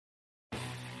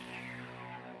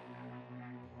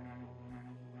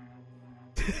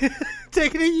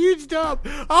Taking a huge dump.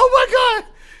 Oh my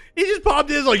god! He just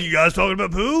popped in like, you guys talking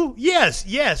about poo?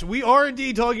 Yes, we are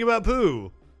indeed talking about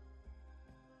poo.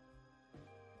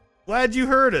 Glad you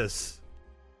heard us.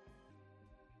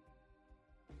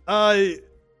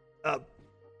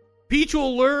 Peach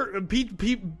Alert,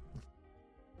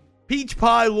 Peach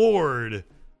Pie Lord.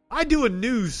 I do a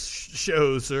news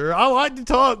show, sir. I like to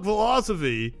talk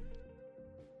philosophy.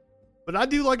 But I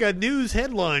do like a news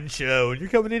headline show, and you're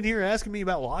coming in here asking me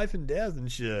about life and death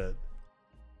and shit.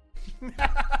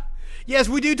 Yes,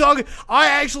 we do talk. I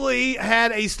actually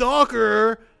had a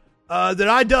stalker that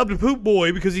I dubbed Poop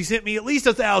Boy because he sent me at least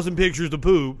 1,000 pictures of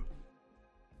poop.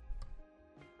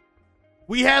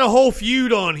 We had a whole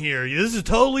feud on here. This is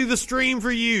totally the stream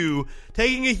for you.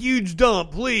 Taking a huge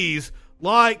dump, please.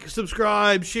 Like,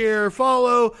 subscribe, share,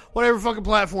 follow, whatever fucking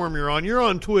platform you're on. You're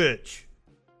on Twitch.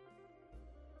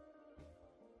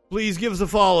 Please give us a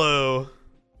follow.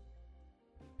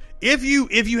 If you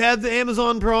have the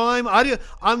Amazon Prime,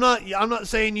 I'm not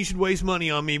saying you should waste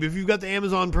money on me, but if you've got the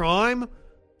Amazon Prime,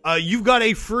 you've got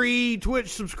a free Twitch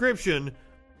subscription.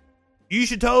 You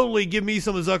should totally give me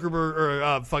some of Zuckerberg,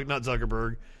 or not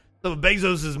Zuckerberg, some of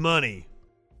Bezos' money.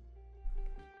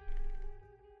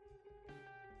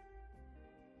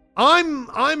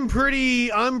 I'm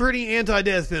pretty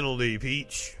anti-death penalty,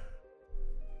 Peach.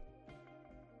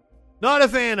 Not a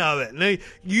fan of it. Now,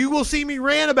 you will see me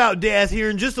rant about death here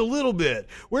in just a little bit.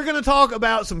 We're going to talk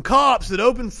about some cops that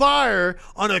opened fire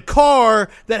on a car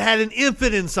that had an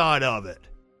infant inside of it.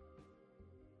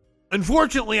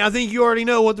 Unfortunately, I think you already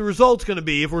know what the result's going to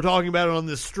be if we're talking about it on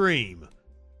this stream.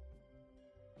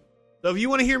 So if you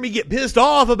want to hear me get pissed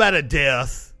off about a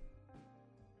death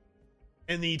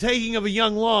and the taking of a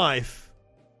young life,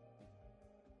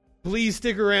 please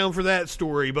stick around for that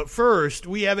story. But first,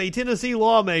 we have a Tennessee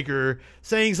lawmaker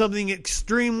saying something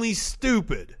extremely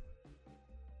stupid.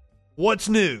 What's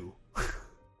new?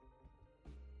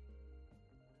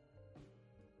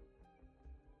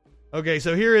 Okay,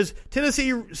 so here is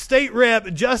Tennessee State Rep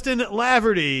Justin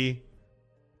Lafferty.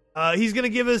 He's going to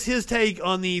give us his take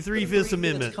on the Three-Fifths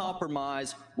Amendment. The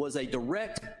compromise was a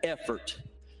direct effort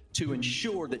to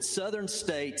ensure that southern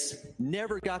states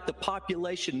never got the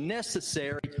population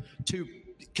necessary to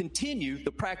continue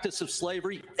the practice of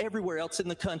slavery everywhere else in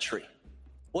the country.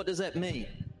 What does that mean?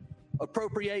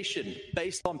 Appropriation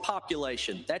based on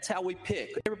population. That's how we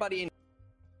pick. Everybody in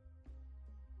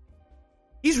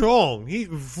He's wrong. He's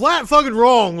flat fucking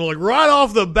wrong. Like right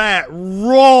off the bat,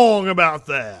 wrong about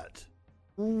that.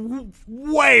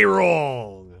 Way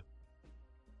wrong.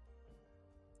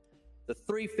 The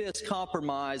Three-Fifths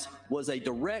Compromise was a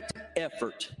direct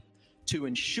effort to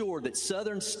ensure that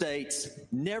southern states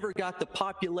never got the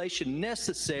population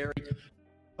necessary.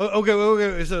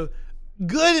 Okay. So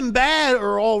good and bad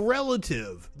are all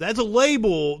relative. That's a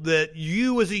label that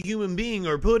you as a human being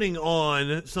are putting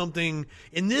on something,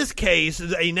 in this case,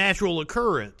 is a natural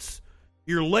occurrence.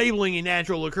 You're labeling a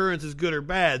natural occurrence as good or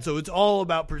bad, so it's all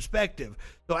about perspective.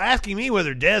 So asking me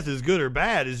whether death is good or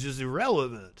bad is just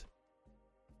irrelevant.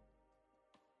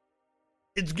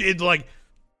 It's like,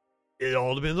 it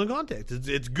all depends on context.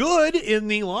 It's good in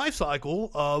the life cycle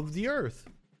of the earth.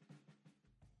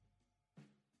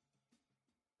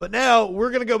 But now we're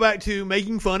going to go back to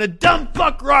making fun of dumb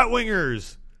fuck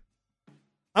right-wingers.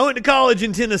 I went to college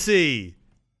in Tennessee.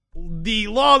 The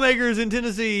lawmakers in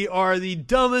Tennessee are the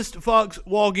dumbest fucks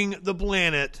walking the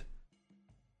planet.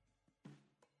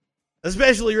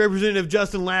 Especially Representative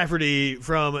Justin Lafferty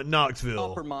from Knoxville.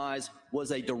 Compromise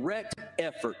was a direct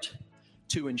effort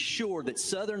to ensure that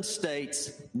southern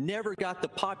states never got the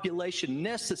population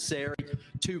necessary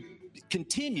to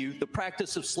continue the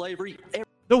practice of slavery.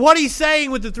 So what he's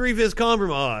saying with the Three-Fifths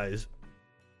Compromise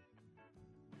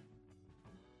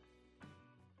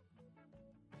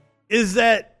is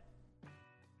that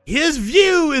his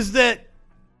view is that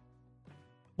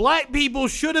black people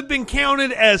should have been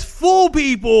counted as full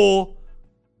people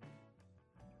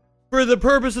for the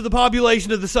purpose of the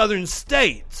population of the southern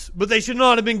states, but they should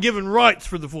not have been given rights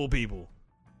for the full people.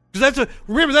 Because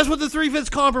remember, that's what the Three-Fifths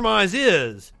Compromise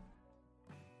is.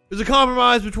 It's a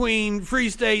compromise between free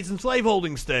states and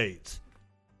slaveholding states.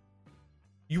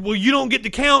 You don't get to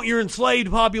count your enslaved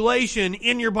population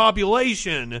in your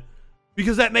population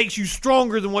because that makes you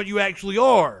stronger than what you actually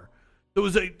are. It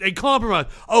was a compromise.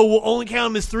 Oh, we'll only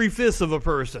count them as 3/5 of a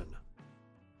person.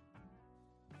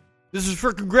 This is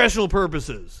for congressional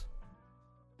purposes.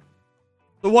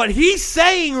 So what he's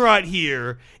saying right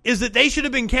here is that they should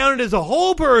have been counted as a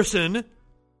whole person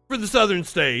for the southern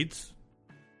states.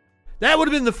 That would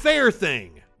have been the fair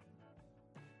thing.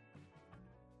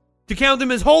 To count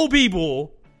them as whole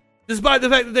people, despite the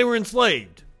fact that they were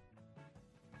enslaved.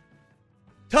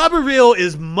 Tuberville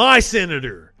is my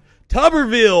senator.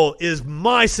 Tuberville is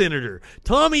my senator.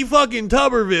 Tommy fucking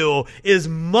Tuberville is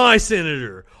my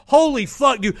senator. Holy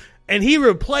fuck, dude. And he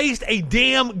replaced a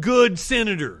damn good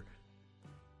senator.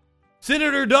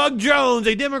 Senator Doug Jones,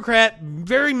 a Democrat,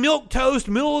 very milquetoast,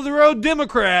 middle-of-the-road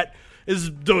Democrat,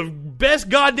 is the best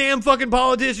goddamn fucking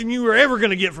politician you were ever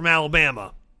going to get from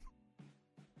Alabama.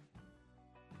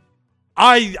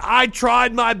 I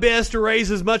tried my best to raise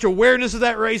as much awareness of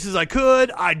that race as I could.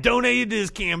 I donated to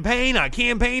his campaign. I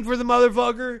campaigned for the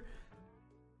motherfucker.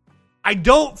 I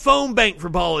don't phone bank for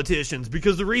politicians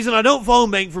because the reason I don't phone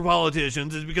bank for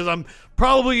politicians is because I'm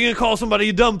probably going to call somebody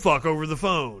a dumb fuck over the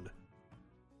phone.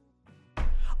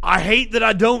 I hate that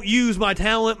I don't use my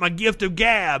talent, my gift of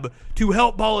gab to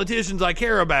help politicians I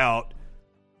care about.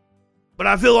 But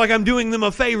I feel like I'm doing them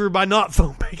a favor by not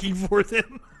phone banking for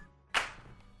them.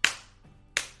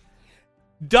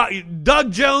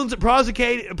 Doug Jones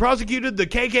prosecuted the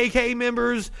KKK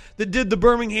members that did the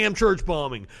Birmingham church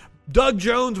bombing. Doug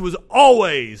Jones was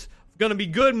always going to be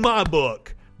good in my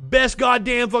book. Best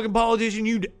goddamn fucking politician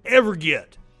you'd ever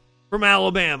get from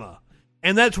Alabama.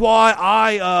 And that's why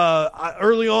I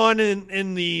early on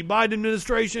in the Biden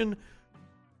administration,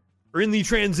 or in the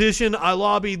transition, I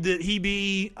lobbied that he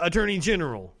be Attorney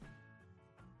General.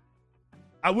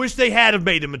 I wish they had have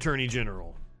made him Attorney General.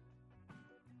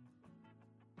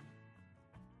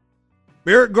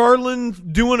 Merrick Garland's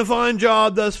doing a fine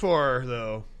job thus far,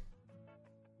 though.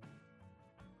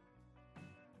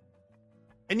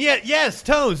 And yet, yes,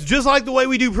 Tones, just like the way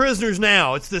we do prisoners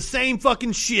now, it's the same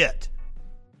fucking shit.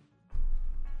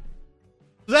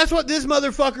 So that's what this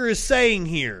motherfucker is saying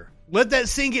here. Let that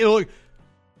sink in. Look,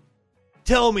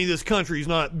 tell me this country's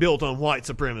not built on white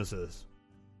supremacists.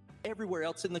 Everywhere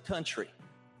else in the country.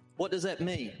 What does that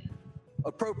mean?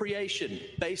 Appropriation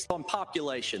based on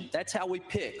population. That's how we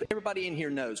pick. Everybody in here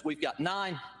knows we've got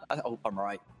 9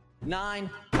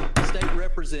 state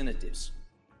representatives.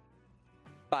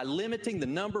 By limiting the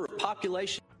number of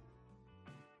population.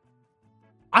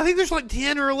 I think there's like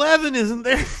 10 or 11, isn't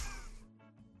there?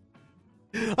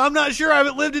 I'm not sure. I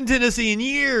haven't lived in Tennessee in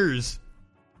years.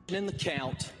 In the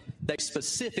count, they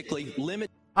specifically limit.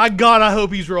 I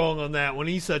hope he's wrong on that one.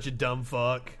 He's such a dumb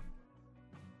fuck.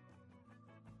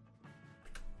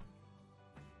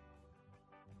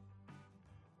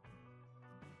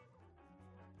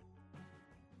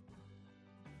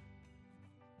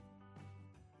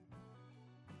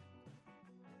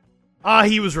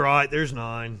 He was right. There's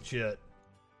 9. Shit.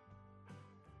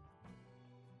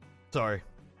 Sorry.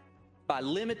 By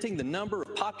limiting the number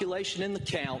of population in the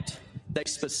count, they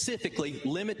specifically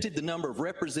limited the number of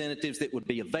representatives that would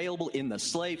be available in the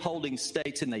slave-holding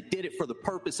states, and they did it for the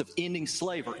purpose of ending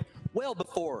slavery well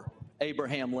before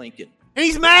Abraham Lincoln. And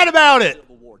he's mad about it.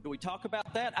 Do we talk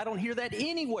about that? I don't hear that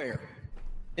anywhere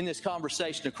in this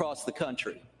conversation across the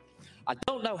country. I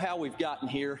don't know how we've gotten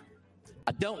here.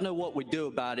 I don't know what we do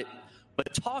about it.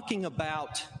 But talking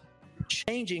about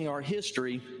changing our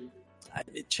history,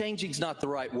 changing is not the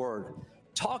right word.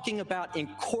 Talking about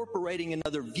incorporating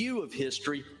another view of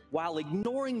history while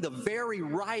ignoring the very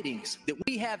writings that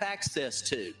we have access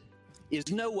to is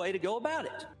no way to go about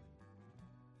it.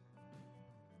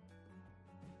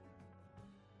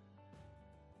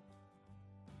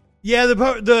 Yeah,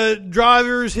 the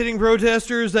drivers hitting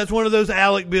protesters, that's one of those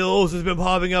ALEC bills that's been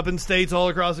popping up in states all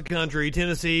across the country.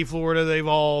 Tennessee, Florida, they've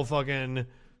all fucking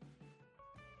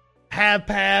have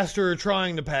passed or are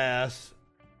trying to pass.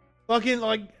 Fucking,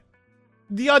 like,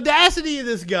 the audacity of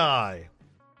this guy.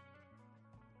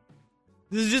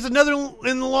 This is just another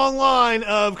in the long line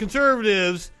of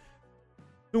conservatives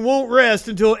who won't rest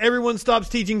until everyone stops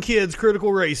teaching kids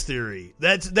critical race theory.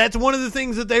 That's one of the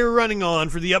things that they were running on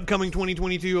for the upcoming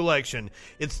 2022 election.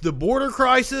 It's the border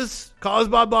crisis caused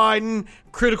by Biden,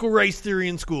 critical race theory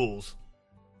in schools.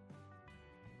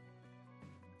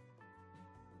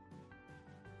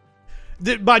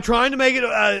 By trying to make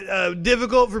it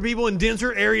difficult for people in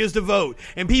denser areas to vote.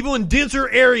 And people in denser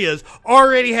areas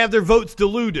already have their votes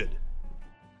diluted.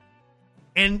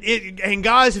 And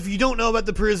guys, if you don't know about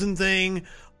the prison thing,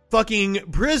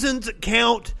 fucking prisons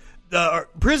count.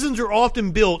 Prisons are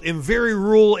often built in very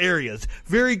rural areas,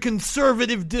 very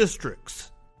conservative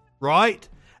districts, right?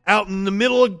 Out in the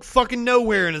middle of fucking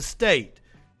nowhere in a state.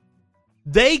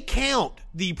 They count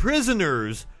the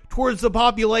prisoners towards the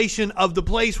population of the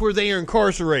place where they are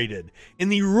incarcerated in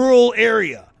the rural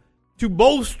area to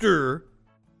bolster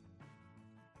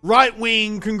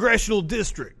right-wing congressional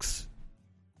districts.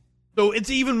 So it's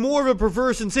even more of a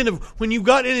perverse incentive when you've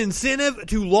got an incentive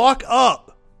to lock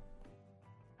up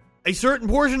a certain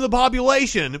portion of the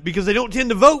population because they don't tend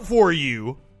to vote for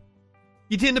you.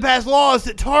 You tend to pass laws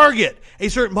that target a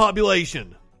certain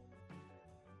population.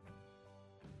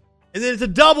 And then it's a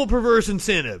double perverse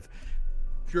incentive.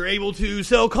 If you're able to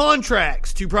sell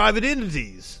contracts to private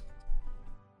entities,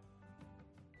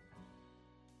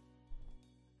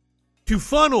 to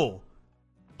funnel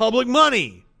public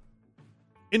money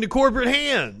into corporate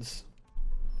hands.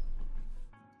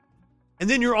 And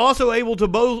then you're also able to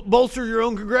bolster your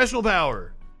own congressional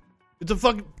power. It's a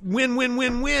fucking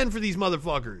win-win-win-win for these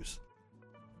motherfuckers.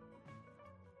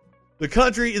 The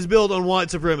country is built on white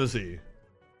supremacy.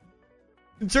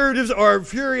 Conservatives are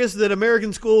furious that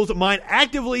American schools might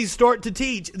actively start to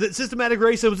teach that systematic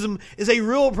racism is a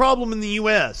real problem in the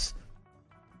U.S.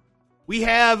 We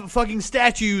have fucking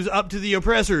statues up to the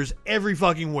oppressors every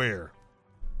fucking where.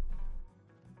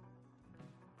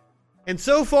 And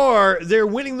so far, they're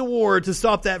winning the war to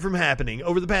stop that from happening.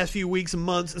 Over the past few weeks and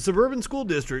months, suburban school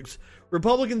districts,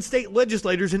 Republican state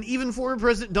legislators, and even former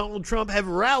President Donald Trump have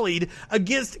rallied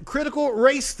against critical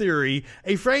race theory,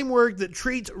 a framework that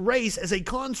treats race as a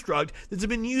construct that's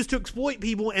been used to exploit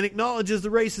people and acknowledges the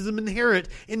racism inherent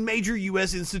in major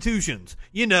U.S. institutions.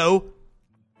 You know,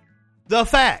 the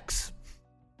facts.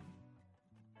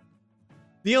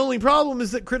 The only problem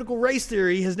is that critical race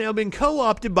theory has now been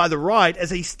co-opted by the right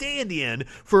as a stand-in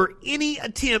for any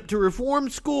attempt to reform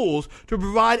schools to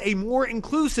provide a more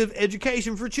inclusive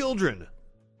education for children.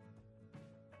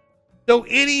 So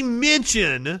any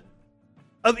mention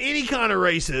of any kind of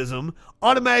racism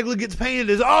automatically gets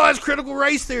painted as, oh, that's critical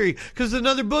race theory, because it's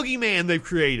another boogeyman they've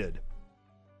created.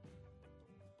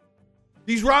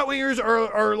 These right-wingers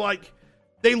are like...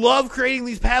 They love creating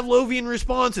these Pavlovian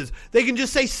responses. They can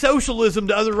just say socialism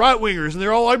to other right-wingers, and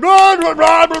they're all like, blah, blah,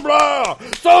 blah, blah, blah,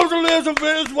 socialism,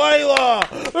 Venezuela.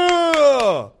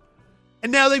 Ugh.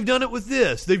 And now they've done it with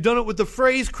this. They've done it with the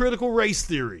phrase critical race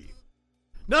theory.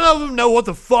 None of them know what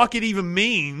the fuck it even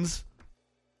means.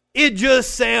 It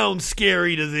just sounds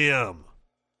scary to them.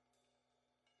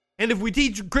 And if we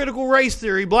teach critical race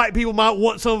theory, black people might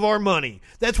want some of our money.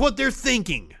 That's what they're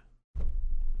thinking.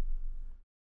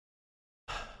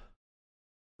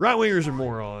 Right-wingers are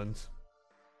morons.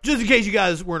 Just in case you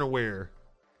guys weren't aware.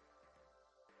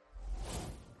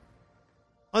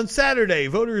 On Saturday,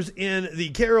 voters in the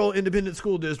Carroll Independent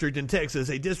School District in Texas,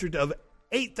 a district of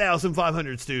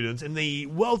 8,500 students in the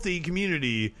wealthy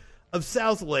community of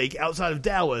South Lake outside of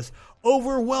Dallas,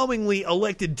 overwhelmingly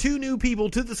elected 2 new people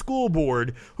to the school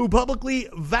board who publicly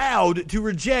vowed to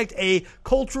reject a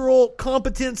cultural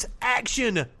competence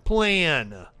action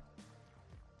plan.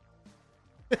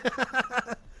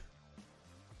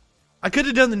 I could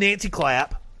have done the Nancy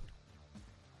clap.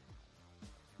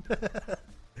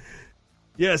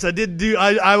 Yes, I did do.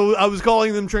 I was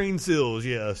calling them trained seals,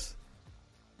 yes.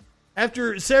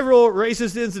 After several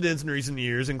racist incidents in recent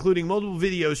years, including multiple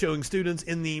videos showing students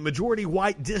in the majority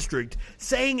white district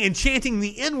saying and chanting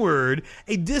the N-word,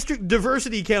 a district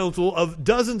diversity council of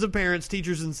dozens of parents,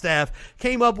 teachers, and staff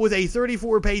came up with a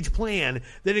 34-page plan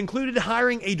that included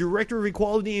hiring a director of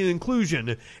equality and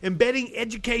inclusion, embedding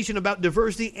education about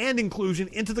diversity and inclusion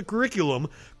into the curriculum,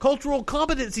 cultural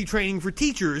competency training for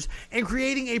teachers, and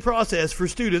creating a process for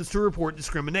students to report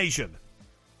discrimination.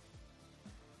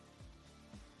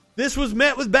 This was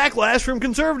met with backlash from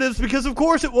conservatives because of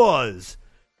course it was.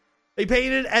 They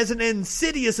painted it as an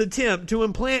insidious attempt to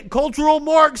implant cultural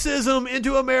Marxism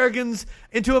into America's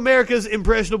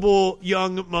impressionable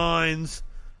young minds.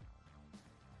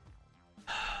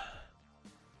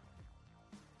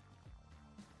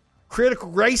 Critical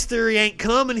race theory ain't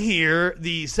coming here,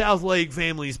 the South Lake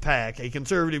Families PAC, a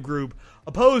conservative group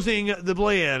opposing the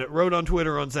plan, wrote on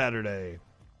Twitter on Saturday.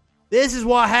 This is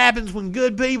what happens when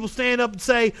good people stand up and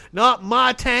say, not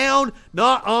my town,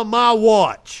 not on my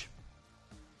watch.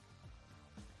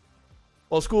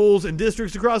 While schools and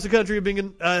districts across the country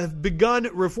have begun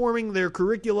reforming their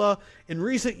curricula in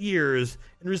recent years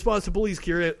in response to police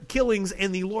killings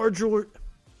and the larger...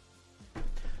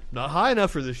 Not high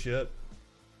enough for this shit.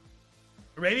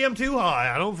 Or maybe I'm too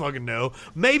high. I don't fucking know.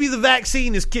 Maybe the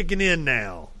vaccine is kicking in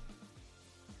now.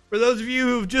 For those of you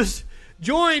who've just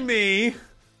joined me...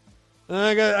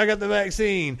 I got the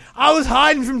vaccine. I was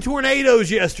hiding from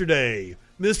tornadoes yesterday,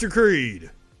 Mr.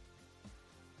 Creed.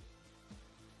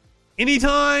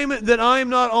 Anytime that I am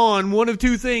not on, one of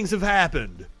two things have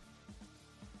happened.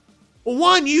 Well,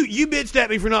 one, you bitched at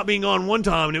me for not being on one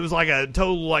time, and it was like a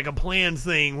total, like a planned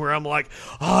thing where I'm like,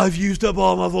 oh, I've used up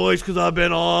all my voice because I've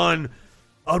been on.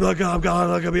 I'm not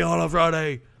gonna be on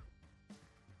Friday.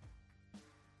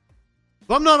 If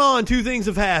I'm not on, two things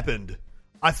have happened.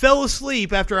 I fell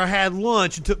asleep after I had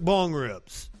lunch and took bong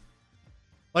rips.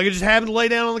 Like, I just happened to lay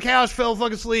down on the couch, fell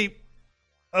fucking asleep.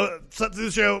 Slept through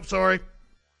the show, sorry.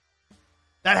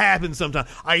 That happens sometimes.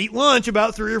 I eat lunch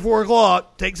about 3 or 4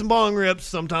 o'clock, take some bong rips.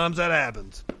 Sometimes that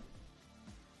happens.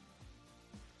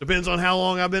 Depends on how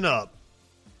long I've been up.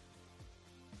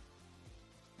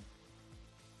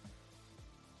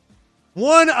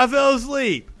 One, I fell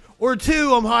asleep. Or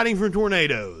two, I'm hiding from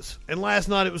tornadoes. And last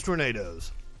night it was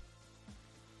tornadoes.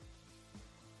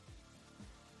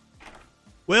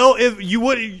 Well,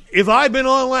 if I'd been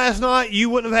on last night, you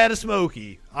wouldn't have had a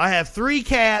Smokey. I have 3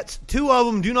 cats. 2 of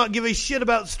them do not give a shit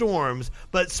about storms.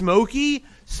 But Smokey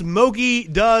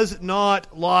does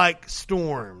not like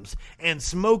storms. And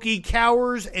Smokey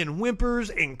cowers and whimpers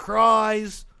and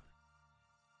cries.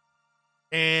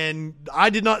 And I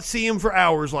did not see him for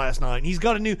hours last night. He's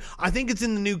got I think it's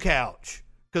in the new couch.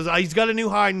 Because he's got a new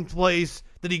hiding place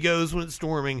that he goes when it's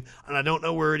storming. And I don't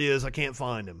know where it is. I can't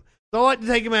find him. So I like to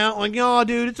take him out, like, oh,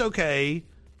 dude, it's okay.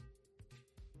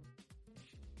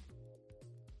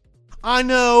 I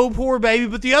know, poor baby,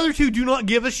 but the other 2 do not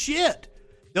give a shit.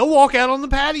 They'll walk out on the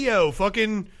patio,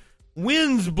 fucking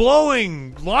winds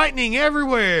blowing, lightning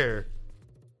everywhere.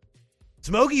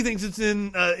 Smokey thinks it's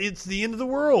the end of the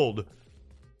world.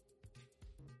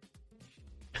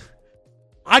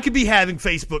 I could be having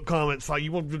Facebook comments fight.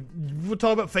 You want to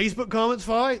talk about Facebook comments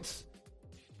fights?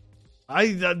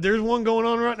 There's one going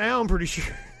on right now, I'm pretty sure.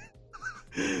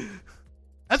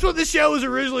 That's what this show was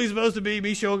originally supposed to be,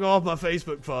 me showing off my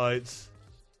Facebook fights.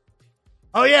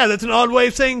 Oh yeah, that's an odd way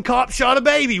of saying cop shot a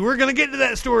baby. We're going to get to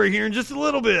that story here in just a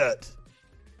little bit.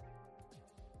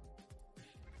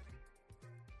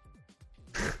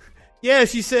 Yeah,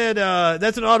 she said,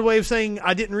 that's an odd way of saying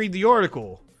I didn't read the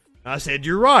article. I said,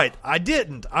 you're right, I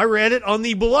didn't. I read it on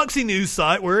the Biloxi news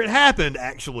site where it happened,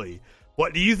 actually.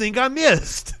 What do you think I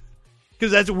missed?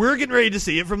 Because we're getting ready to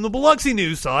see it from the Biloxi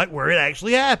news site where it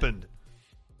actually happened.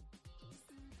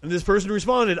 And this person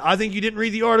responded, I think you didn't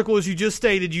read the article as you just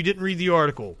stated you didn't read the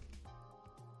article.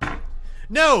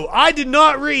 No, I did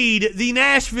not read the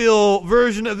Nashville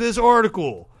version of this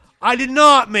article. I did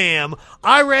not, ma'am.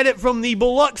 I read it from the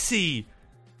Biloxi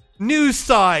news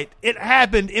site. It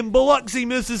happened in Biloxi,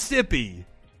 Mississippi.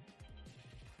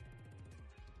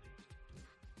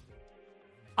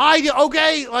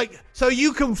 So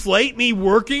you conflate me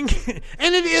working,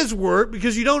 and it is work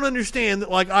because you don't understand that,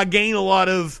 like, I gain a lot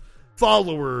of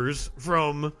followers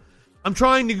from. I'm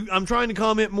trying to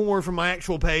comment more from my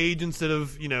actual page instead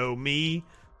of, me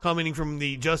commenting from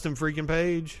the Justin freaking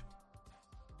page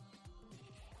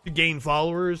to gain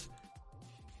followers.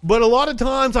 But a lot of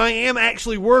times I am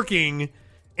actually working,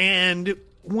 and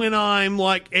when I'm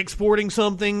like exporting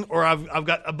something, or I've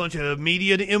got a bunch of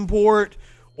media to import,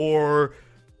 or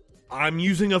I'm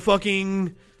using a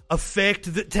fucking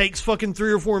effect that takes fucking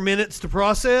 3 or 4 minutes to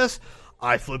process,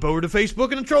 I flip over to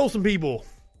Facebook and troll some people.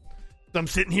 I'm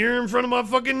sitting here in front of my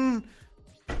fucking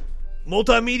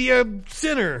multimedia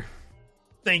center.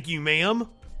 Thank you, ma'am.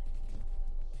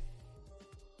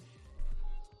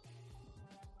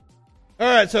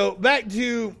 Alright, so back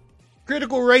to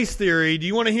critical race theory. Do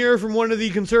you want to hear from one of the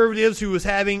conservatives who was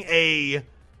having a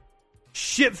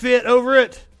shit fit over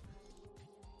it?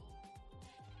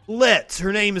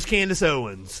 Her name is Candace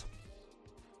Owens.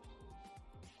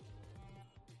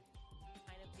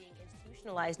 Kind of being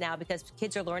institutionalized now because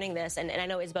kids are learning this, and I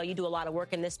know, Isabel, you do a lot of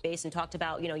work in this space and talked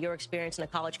about, your experience in a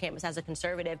college campus as a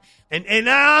conservative. And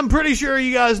I'm pretty sure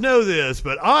you guys know this,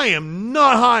 but I am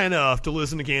not high enough to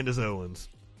listen to Candace Owens.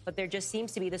 But there just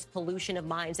seems to be this pollution of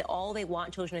minds that all they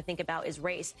want children to think about is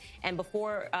race. And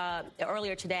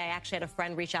earlier today, I actually had a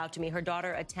friend reach out to me. Her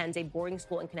daughter attends a boarding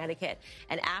school in Connecticut.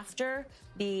 And after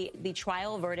the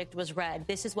trial verdict was read,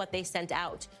 this is what they sent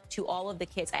out to all of the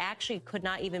kids. I actually could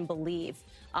not even believe.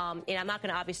 And I'm not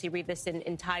going to obviously read this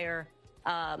entire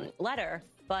letter,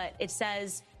 but it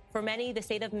says, for many, the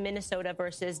state of Minnesota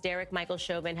versus Derek Michael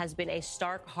Chauvin has been a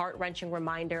stark, heart-wrenching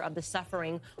reminder of the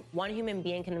suffering one human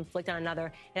being can inflict on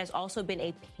another. It has also been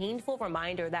a painful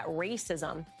reminder that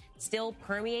racism still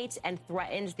permeates and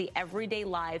threatens the everyday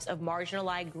lives of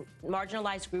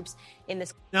marginalized groups in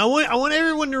this. Now, I want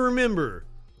everyone to remember,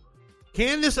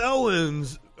 Candace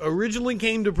Owens originally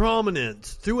came to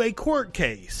prominence through a court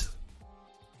case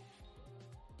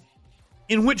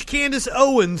in which Candace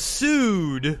Owens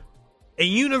sued a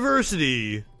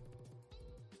university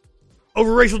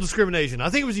over racial discrimination. I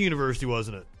think it was a university,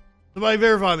 wasn't it? Somebody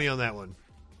verify me on that one.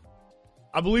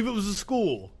 I believe it was a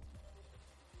school.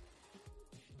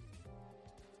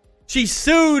 She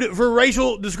sued for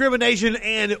racial discrimination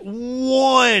and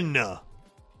won.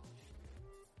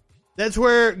 That's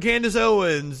where Candace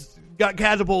Owens got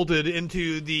catapulted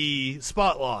into the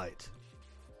spotlight.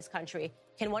 This country.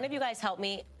 Can one of you guys help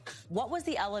me? What was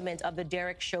the element of the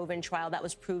Derek Chauvin trial that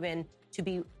was proven to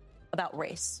be about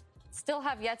race? Still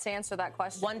have yet to answer that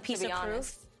question. One piece to be of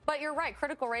honest. proof? But you're right.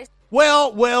 Critical race.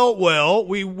 Well,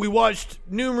 we watched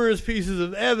numerous pieces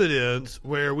of evidence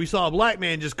where we saw a black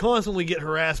man just constantly get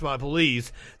harassed by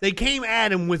police. They came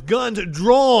at him with guns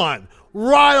drawn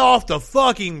right off the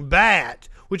fucking bat,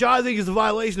 which I think is a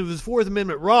violation of his Fourth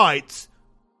Amendment rights.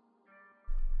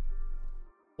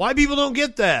 White people don't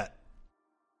get that.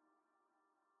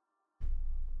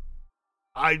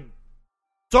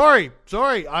 Sorry,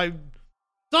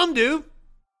 some do.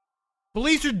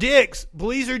 Police are dicks.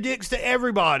 Police are dicks to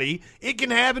everybody. It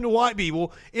can happen to white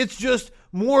people. It's just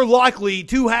more likely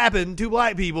to happen to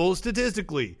black people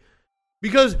statistically.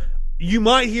 Because you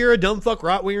might hear a dumb fuck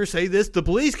right-winger say this, the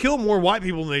police kill more white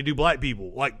people than they do black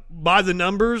people. Like, by the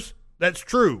numbers, that's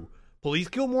true. Police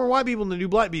kill more white people than they do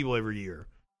black people every year.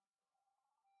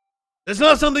 That's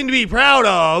not something to be proud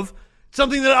of. It's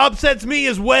something that upsets me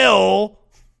as well.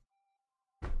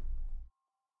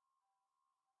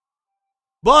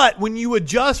 But when you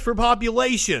adjust for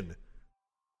population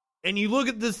and you look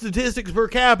at the statistics per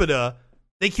capita,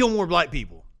 they kill more black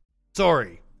people.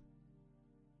 Sorry.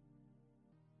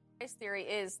 Race theory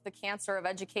is the cancer of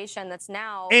education that's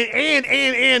now...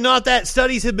 And not that.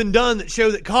 Studies have been done that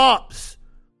show that cops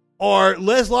are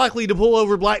less likely to pull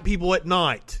over black people at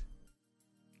night.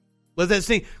 Let that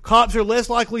sink. Cops are less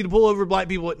likely to pull over black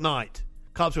people at night.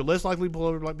 Cops are less likely to pull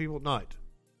over black people at night.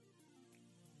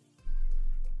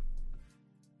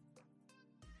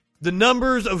 The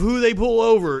numbers of who they pull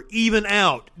over even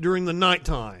out during the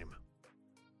nighttime.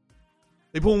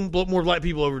 They pull more black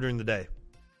people over during the day.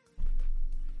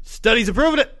 Studies have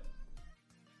proven it.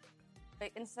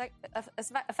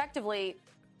 Effectively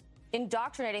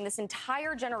indoctrinating this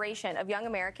entire generation of young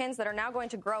Americans that are now going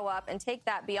to grow up and take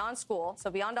that beyond school, so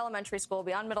beyond elementary school,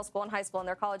 beyond middle school and high school and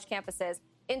their college campuses,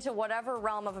 into whatever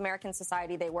realm of American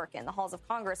society they work in, the halls of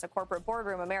Congress, a corporate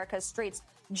boardroom, America's streets,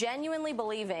 genuinely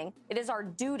believing it is our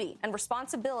duty and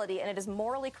responsibility and it is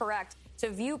morally correct to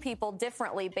view people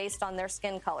differently based on their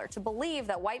skin color, to believe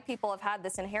that white people have had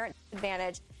this inherent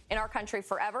advantage in our country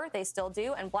forever, they still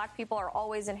do, and black people are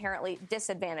always inherently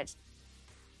disadvantaged.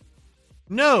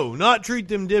 No, not treat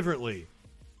them differently.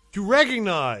 To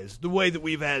recognize the way that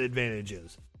we've had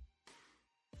advantages.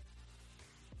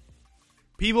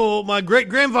 People my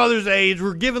great-grandfather's age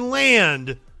were given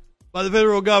land by the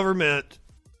federal government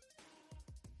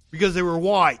because they were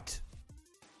white.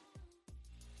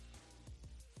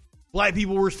 Black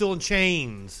people were still in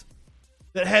chains.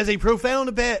 That has a profound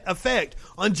effect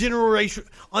on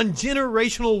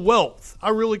generational wealth. I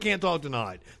really can't talk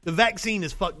tonight. The vaccine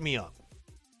has fucked me up.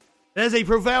 It has a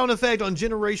profound effect on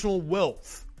generational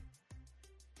wealth.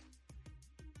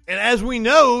 And as we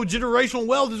know, generational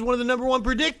wealth is one of the number one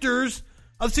predictors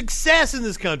of success in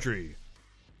this country.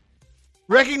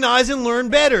 Recognize and learn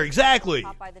better. Exactly.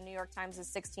 By the New York Times'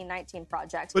 1619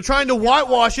 Project. But trying to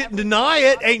whitewash it and deny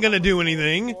it ain't going to do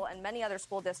anything. And many other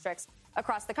school districts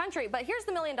across the country. But here's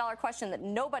the million-dollar question that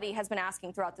nobody has been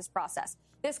asking throughout this process.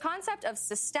 This concept of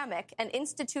systemic and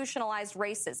institutionalized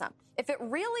racism. If it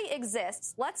really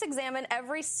exists, let's examine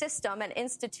every system and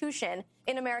institution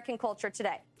in American culture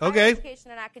today. Okay. Higher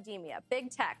education and academia,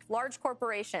 big tech, large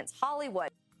corporations, Hollywood.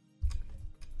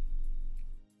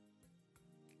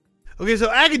 Okay,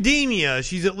 so academia,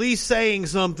 she's at least saying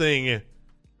something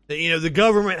that, you know, the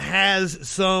government has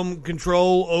some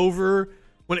control over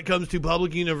when it comes to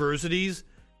public universities.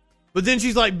 But then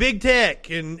she's like big tech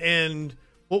and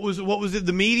what was it,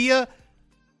 the media?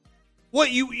 What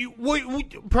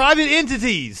private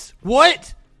entities?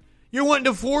 What? You're wanting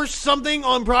to force something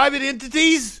on private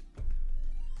entities?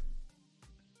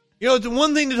 You know, it's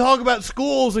one thing to talk about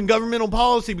schools and governmental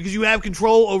policy because you have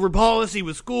control over policy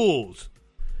with schools.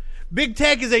 Big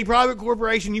tech is a private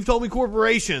corporation. You've told me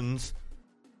corporations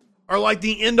are like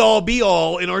the end-all,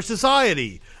 be-all in our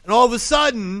society. And all of a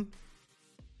sudden,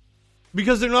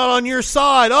 because they're not on your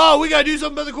side, oh, we got to do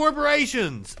something about the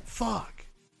corporations. Fuck.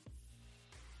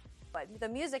 But the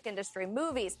music industry,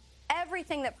 movies,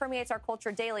 everything that permeates our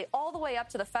culture daily, all the way up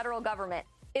to the federal government,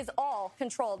 is all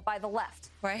controlled by the left.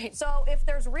 Right. So if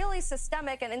there's really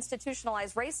systemic and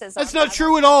institutionalized racism... That's not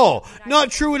true at all.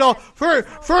 Not true at all.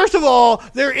 First of all,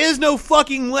 there is no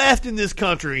fucking left in this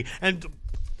country. And,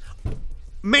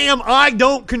 ma'am, I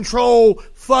don't control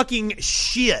fucking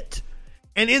shit.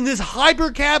 And in this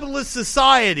hyper-capitalist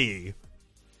society...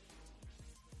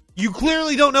 you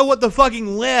clearly don't know what the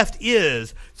fucking left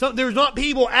is. So there's not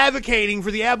people advocating for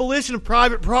the abolition of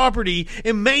private property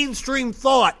in mainstream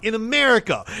thought in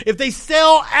America. If they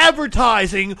sell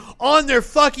advertising on their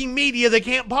fucking media, they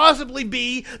can't possibly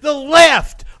be the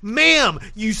left. Ma'am,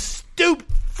 you stupid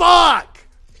fuck.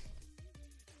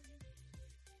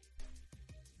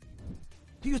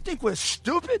 Do you think we're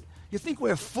stupid? You think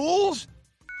we're fools?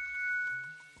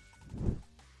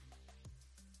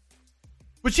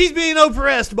 But she's being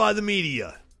oppressed by the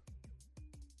media.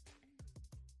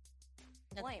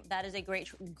 That is a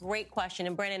great question.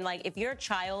 And Brandon, like, if your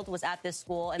child was at this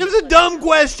school, and It was a dumb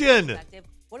question.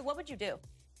 What would you do?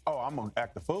 Oh, I'm gonna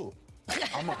act a fool.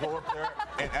 I'm gonna go up there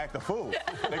and act a fool.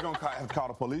 They're gonna call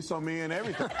the police on me and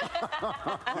everything.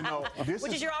 You know,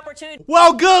 Which is your opportunity.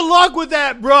 Well, good luck with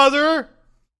that, brother.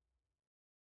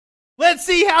 Let's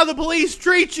see how the police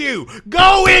treat you.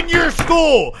 Go in your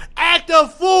school. Act a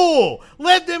fool.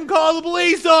 Let them call the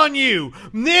police on you.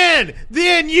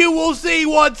 Then you will see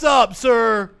what's up,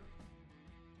 sir.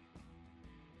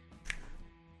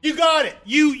 You got it.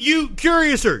 You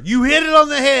Curiouser. You hit it on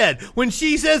the head. When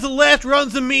she says the left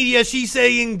runs the media, she's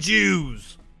saying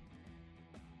Jews.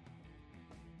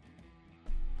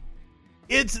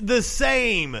 It's the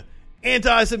same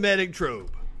anti-Semitic trope.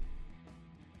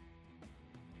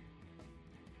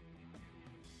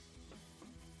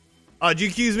 Did you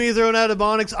accuse me of throwing out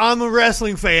Ebonics? I'm a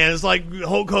wrestling fan. It's like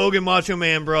Hulk Hogan, Macho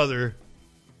Man brother.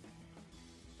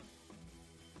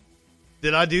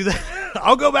 Did I do that?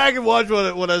 I'll go back and watch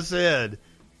what I said.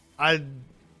 I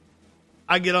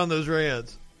get on those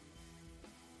rants.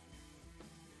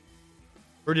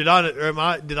 Or did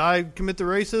I commit the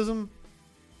racism?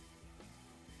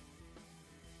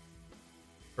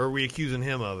 Or are we accusing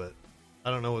him of it? I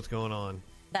don't know what's going on.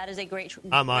 That is a great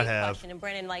question. And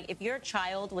Brandon, like, if your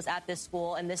child was at this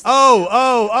school and this...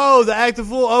 the act of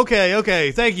fool.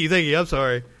 Okay. Thank you. I'm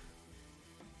sorry.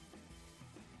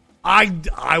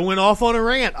 I went off on a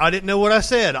rant. I didn't know what I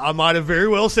said. I might have very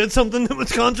well said something that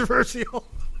was controversial.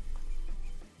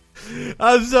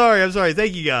 I'm sorry.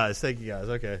 Thank you guys.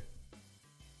 Okay.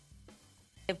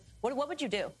 What would you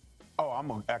do? Oh, I'm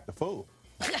gonna act a fool.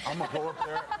 I'm gonna go up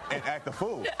there and act a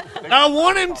fool. I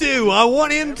want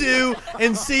him to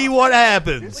and see what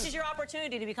happens. Which is your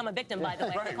opportunity to become a victim, by the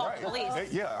way. Right. Call the police.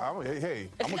 I'm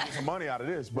gonna get some money out of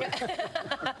this. But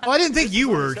I didn't think you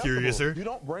were curious, sir. You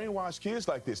don't brainwash kids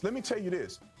like this. Let me tell you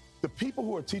this: the people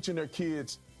who are teaching their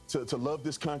kids to love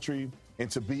this country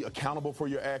and to be accountable for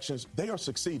your actions, they are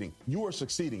succeeding. You are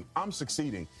succeeding. I'm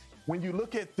succeeding. When you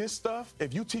look at this stuff,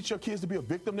 if you teach your kids to be a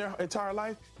victim their entire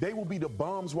life, they will be the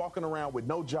bums walking around with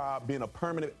no job, being a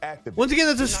permanent activist. Once again,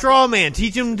 that's a straw man.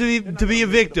 Teach them to be a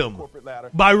victim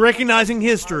by recognizing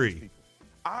history.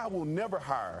 I will never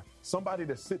hire somebody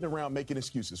that's sitting around making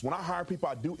excuses. When I hire people,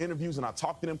 I do interviews and I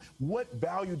talk to them. What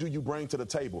value do you bring to the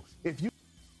table?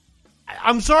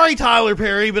 I'm sorry, Tyler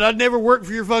Perry, but I'd never work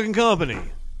for your fucking company.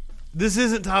 This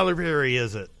isn't Tyler Perry,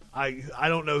 is it? I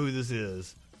don't know who this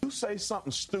is. You say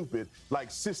something stupid like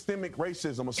systemic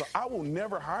racism or something, I will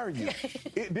never hire you.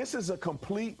 This is a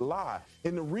complete lie.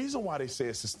 And the reason why they say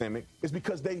it's systemic is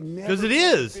because they never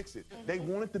fix it. They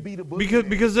want it to be the boogeyman.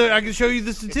 Because I can show you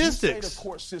the statistics. If you say the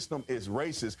court system is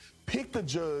racist, pick the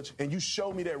judge and you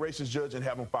show me that racist judge and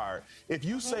have him fired. If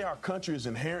you say our country is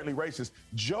inherently racist,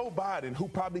 Joe Biden, who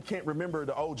probably can't remember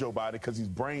the old Joe Biden because he's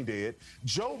brain dead,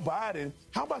 Joe Biden,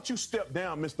 how about you step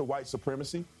down, Mr. White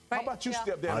Supremacy? How about you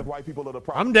step down if white people are the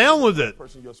problem? I'm down with it.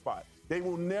 Person in your spot. They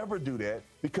will never do that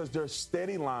because they're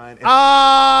steady line. He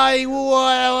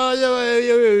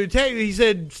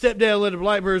said, step down, let a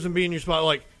black person be in your spot.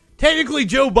 Like, technically,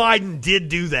 Joe Biden did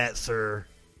do that, sir.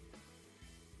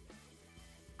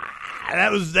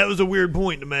 That was a weird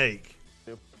point to make.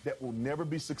 That will never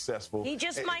be successful. He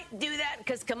just might do that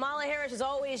because Kamala Harris is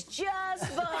always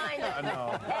just behind him. I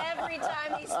know. Every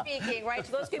time he's speaking, right?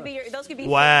 So those could be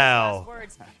wow.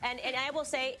 words. And I will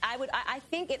say, I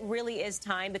think it really is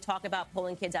time to talk about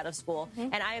pulling kids out of school.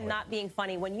 Mm-hmm. And I am not being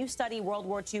funny. When you study World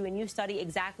War II and you study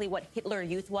exactly what Hitler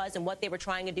Youth was and what they were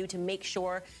trying to do to make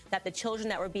sure that the children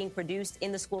that were being produced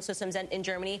in the school systems in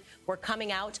Germany were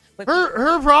coming out with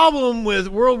her problem with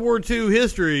World War II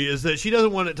history is that she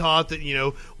doesn't want it taught that,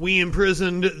 we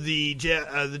imprisoned the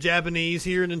Japanese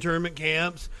here in internment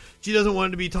camps. She doesn't want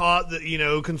it to be taught that,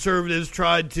 conservatives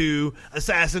tried to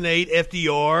assassinate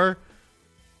FDR.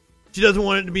 She doesn't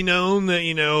want it to be known that,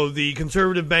 the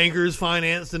conservative bankers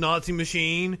financed the Nazi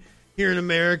machine here in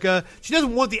America. She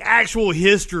doesn't want the actual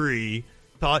history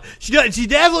taught. She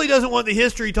definitely doesn't want the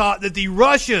history taught that the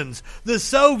Russians, the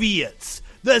Soviets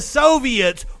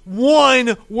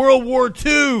won World War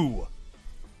II.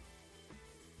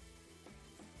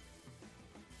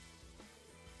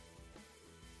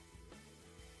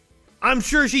 I'm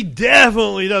sure she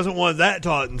definitely doesn't want that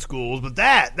taught in schools, but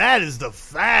that is the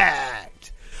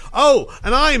fact. Oh,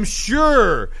 and I am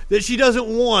sure that she doesn't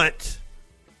want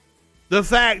the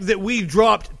fact that we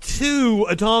dropped 2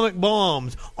 atomic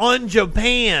bombs on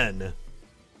Japan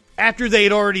after they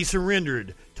had already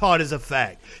surrendered taught as a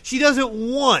fact. She doesn't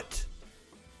want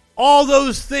all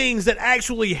those things that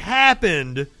actually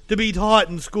happened to be taught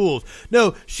in schools.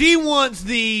 No, she wants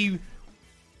the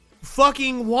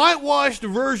fucking whitewashed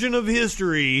version of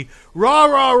history. Rah,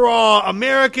 rah, rah.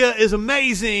 America is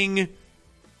amazing.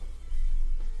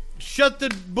 Shut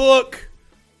the book.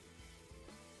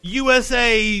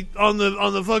 USA on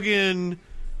the fucking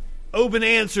open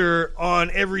answer on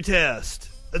every test.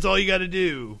 That's all you got to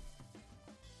do.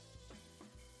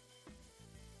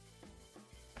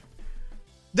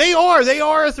 They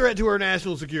are a threat to our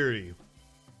national security.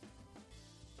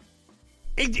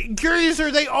 Curiouser,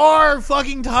 they are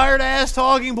fucking tired ass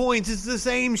talking points. It's the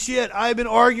same shit. I've been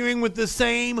arguing with the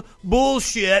same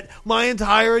bullshit my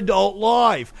entire adult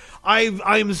life.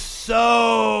 I'm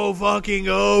so fucking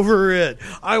over it.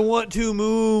 I want to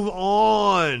move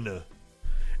on.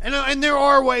 And there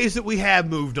are ways that we have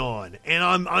moved on,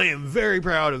 and I am very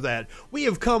proud of that. We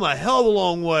have come a hell of a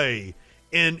long way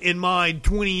in my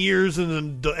 20 years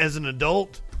as an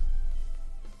adult,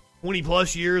 20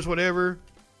 plus years, whatever.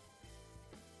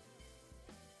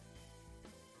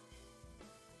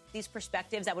 These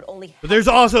perspectives that would only. But there's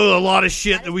also a lot of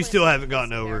shit that we still haven't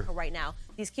gotten over right now.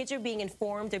 These kids are being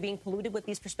informed. They're being polluted with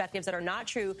these perspectives that are not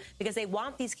true because they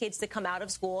want these kids to come out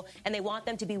of school and they want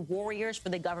them to be warriors for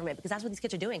the government because that's what these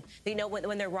kids are doing. They know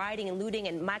when they're rioting and looting,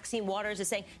 and Maxine Waters is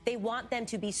saying they want them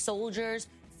to be soldiers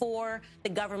for the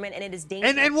government, and it is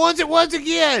dangerous. And once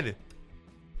again,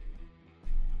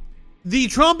 the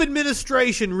Trump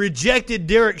administration rejected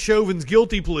Derek Chauvin's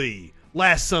guilty plea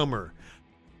last summer.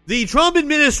 The Trump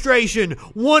administration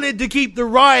wanted to keep the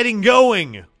rioting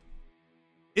going.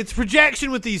 It's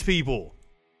projection with these people.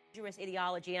 Dangerous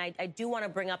ideology, and I do want to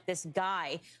bring up this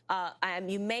guy.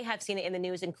 You may have seen it in the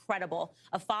news. Incredible.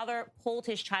 A father pulled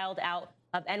his child out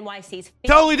of NYC's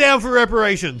totally down for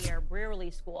reparations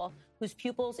Brearley School, whose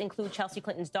pupils include Chelsea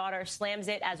Clinton's daughter, slams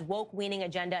it as woke-weaning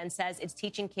agenda and says it's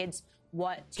teaching kids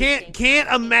what to can't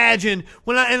imagine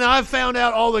when I found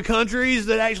out all the countries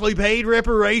that actually paid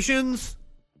reparations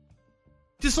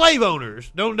to slave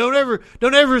owners. Don't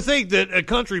ever think that a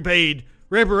country paid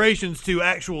reparations to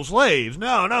actual slaves.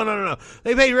 No.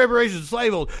 They paid reparations to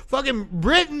slaveholders. Fucking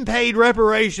Britain paid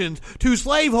reparations to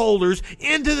slaveholders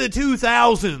into the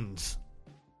 2000s.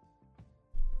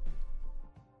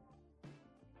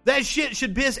 That shit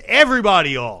should piss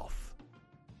everybody off.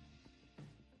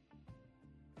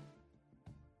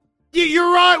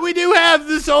 You're right, we do have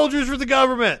the soldiers for the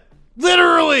government.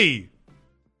 Literally.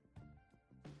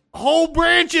 Whole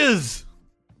branches.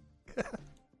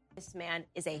 This man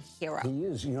is a hero. He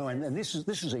is, and this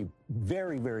is a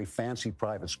very, very fancy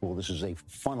private school. This is a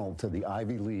funnel to the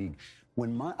Ivy League.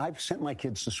 I've sent my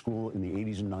kids to school in the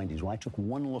 80s and 90s. When I took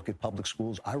one look at public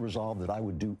schools, I resolved that I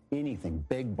would do anything,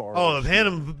 beg, borrow. Oh,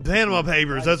 the Panama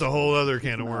Papers, that's a whole other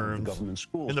can of worms. Government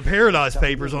schools. And the Paradise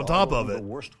Papers on top of it. The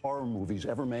worst horror movies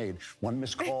ever made. One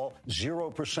missed call,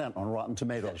 0% on Rotten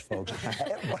Tomatoes, folks.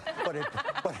 but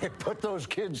it put those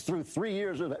kids through 3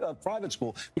 years of private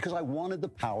school because I wanted the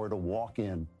power to walk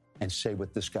in and say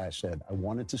what this guy said. I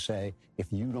wanted to say, if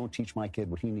you don't teach my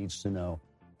kid what he needs to know,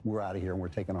 we're out of here and we're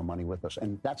taking our money with us.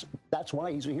 And that's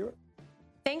why he's a hero.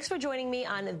 Thanks for joining me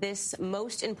on this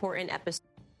most important episode.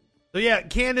 So yeah,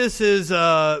 Candace has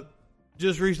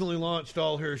just recently launched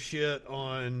all her shit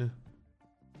on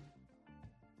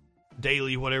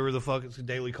Daily, whatever the fuck it's,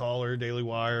 Daily Caller, Daily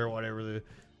Wire, whatever.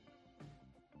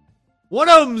 One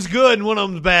of them's good and one of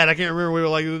them's bad. I can't remember. We were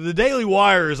like, the Daily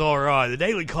Wire is all right. The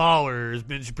Daily Caller is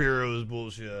Ben Shapiro's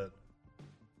bullshit.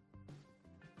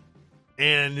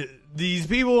 And these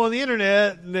people on the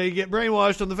internet, they get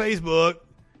brainwashed on the Facebook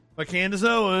by Candace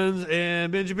Owens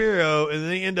and Ben Shapiro, and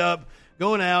they end up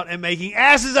going out and making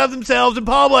asses of themselves in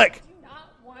public. I do not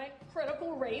want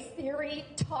critical race theory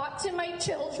taught to my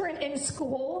children in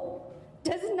school.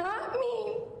 Does not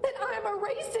mean that I'm a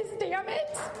racist, damn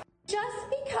it. Just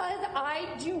because I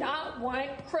do not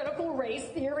want critical race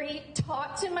theory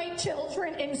taught to my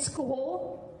children in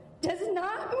school does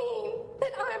not mean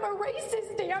that I'm a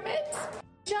racist, damn it.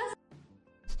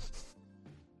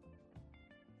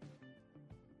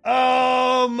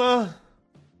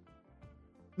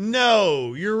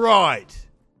 No, you're right.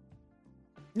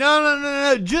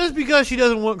 No. Just because she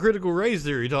doesn't want critical race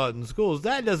theory taught in schools,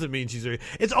 that doesn't mean she's racist.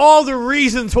 It's all the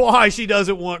reasons why she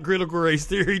doesn't want critical race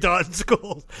theory taught in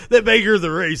schools that make her the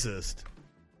racist.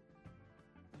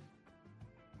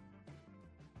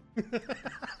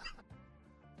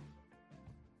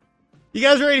 You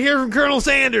guys ready to hear from Colonel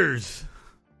Sanders?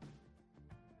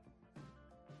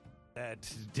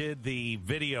 That did the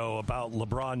video about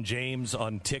LeBron James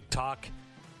on TikTok.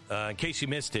 In case you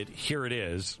missed it, here it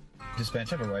is.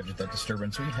 Dispatch, I've arrived at that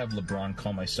disturbance. We have LeBron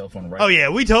call my cell phone right. Oh, yeah,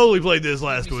 we totally played this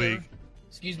last week. Sir?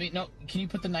 Excuse me. No, can you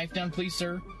put the knife down, please,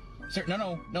 sir? Sir,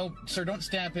 no, sir, don't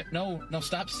stab it. No,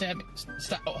 stop stabbing.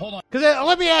 Stop. Oh, hold on. Because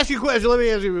let me ask you a question. Let me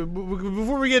ask you,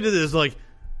 before we get to this, like,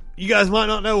 you guys might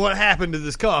not know what happened to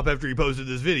this cop after he posted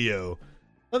this video.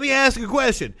 Let me ask a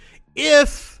question.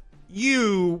 If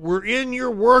you were in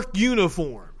your work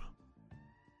uniform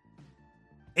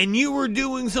and you were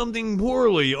doing something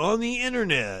poorly on the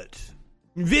internet,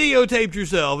 videotaped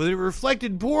yourself, and it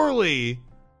reflected poorly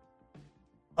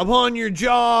upon your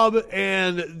job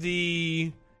and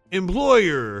the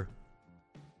employer,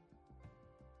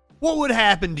 what would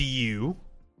happen to you?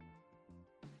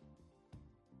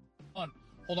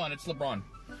 Hold on, it's LeBron.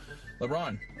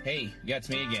 LeBron, hey, yeah, it's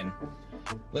me again.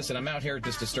 Listen, I'm out here at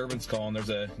this disturbance call, and there's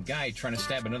a guy trying to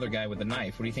stab another guy with a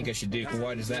knife. What do you think I should do?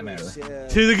 Why does that matter?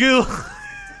 To the gulag.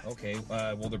 Okay,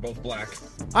 well, they're both black.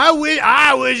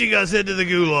 I wish you got sent to the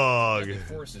gulag.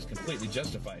 The force is completely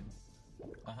justified.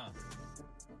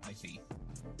 I see.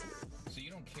 So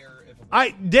you don't care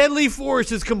if deadly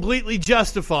force is completely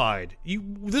justified.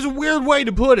 There's a weird way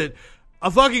to put it.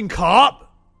 A fucking cop?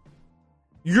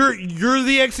 You're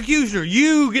the executioner.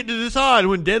 You get to decide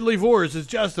when deadly force is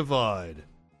justified.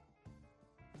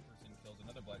 Person kills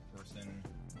another black person,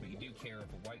 but you do care if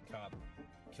a white cop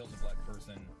kills a black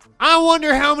person. I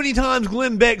wonder how many times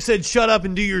Glenn Beck said "shut up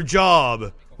and do your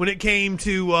job" when it came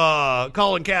to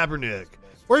Colin Kaepernick.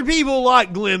 Or people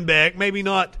like Glenn Beck, maybe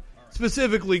not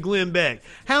specifically Glenn Beck.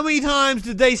 How many times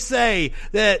did they say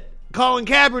that Colin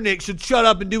Kaepernick should shut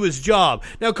up and do his job?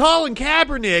 Now, Colin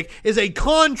Kaepernick is a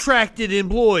contracted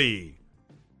employee.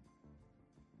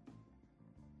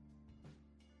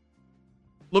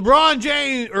 Colin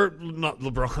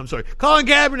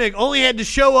Kaepernick only had to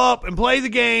show up and play the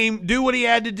game, do what he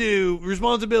had to do,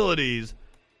 responsibilities.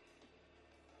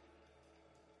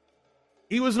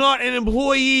 He was not an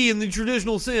employee in the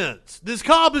traditional sense. This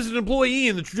cop is an employee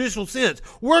in the traditional sense,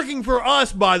 working for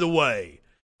us, by the way,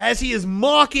 as he is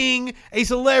mocking a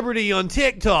celebrity on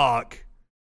TikTok,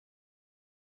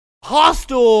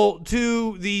 hostile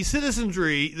to the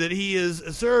citizenry that he is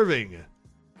serving.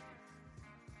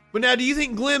 But now, do you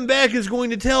think Glenn Beck is going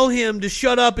to tell him to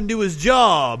shut up and do his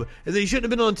job, and that he shouldn't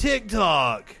have been on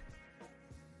TikTok?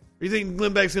 Or do you think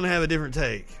Glenn Beck's going to have a different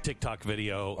take? TikTok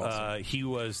video.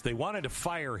 Awesome. They wanted to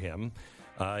fire him.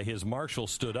 His marshal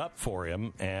stood up for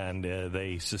him, and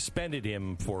they suspended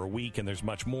him for a week, and there's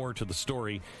much more to the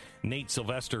story. Nate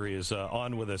Sylvester is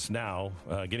on with us now,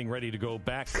 getting ready to go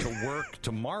back to work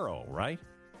tomorrow, right?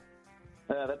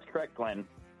 That's correct, Glenn.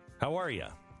 How are you?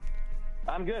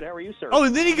 I'm good. How are you, sir? Oh,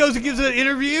 and then he goes and gives an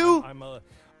interview? I'm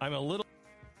a little...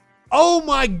 Oh,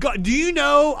 my God. Do you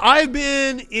know I've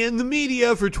been in the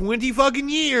media for 20 fucking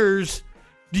years?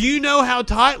 Do you know how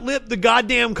tight-lipped the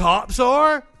goddamn cops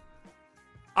are?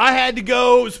 I had to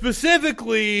go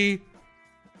specifically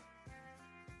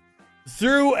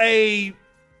through a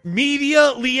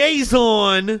media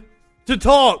liaison to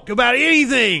talk about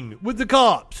anything with the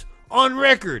cops on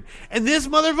record. And this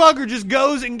motherfucker just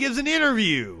goes and gives an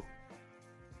interview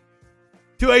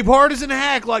to a partisan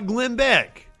hack like Glenn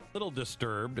Beck. Little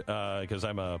disturbed because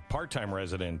I'm a part-time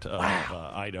resident of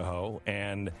Idaho,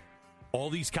 and all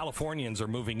these Californians are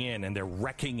moving in and they're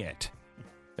wrecking it.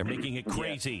 They're making it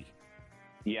crazy.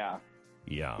 Yeah.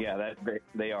 Yeah. Yeah,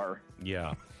 they are.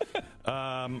 Yeah.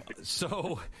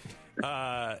 So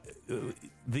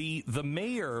the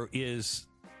mayor is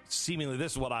seemingly,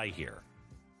 this is what I hear.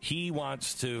 He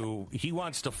wants to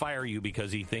fire you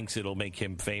because he thinks it'll make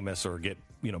him famous or get,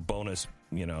 bonus,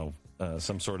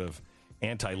 some sort of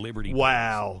anti-liberty.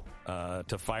 Wow.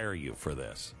 To fire you for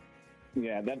this.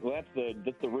 Yeah, that's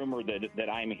the rumor that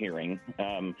I'm hearing.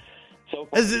 So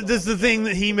this is the thing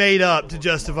that he made up to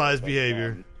justify his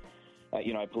behavior.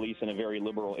 I police in a very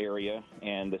liberal area,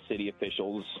 and the city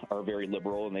officials are very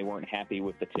liberal, and they weren't happy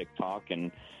with the TikTok,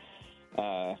 and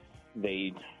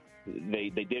they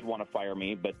did want to fire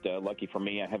me, but lucky for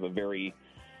me, I have a very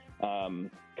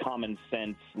common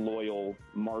sense, loyal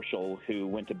marshal who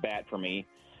went to bat for me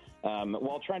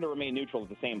while trying to remain neutral at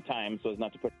the same time, so as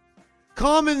not to put.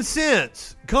 Common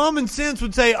sense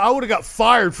would say I would have got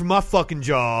fired from my fucking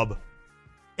job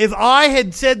if I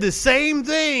had said the same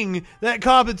thing that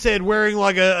cop had said, wearing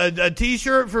like a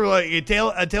t-shirt for like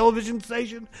a television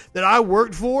station that I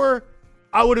worked for.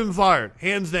 I would have been fired,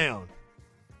 hands down.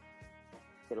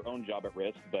 Put her own job at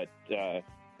risk, but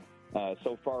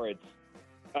so far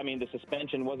the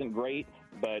suspension wasn't great,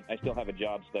 but I still have a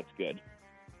job, so that's good.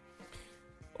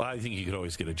 Well, I think you could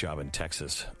always get a job in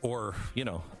Texas or,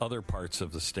 other parts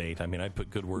of the state. I mean, I'd put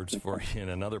good words for you in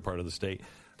another part of the state.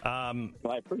 Well,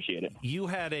 I appreciate it. You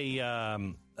had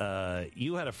a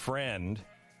you had a friend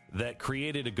that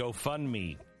created a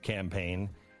GoFundMe campaign.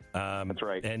 That's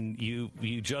right. And you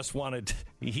just wanted,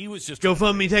 he was just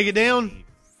GoFundMe, take it down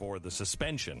for the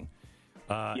suspension.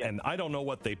 And I don't know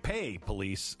what they pay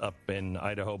police up in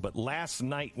Idaho, but last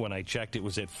night when I checked, it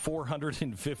was at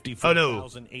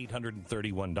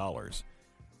 $454,831.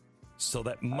 So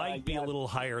that might be a little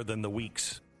higher than the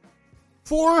week's.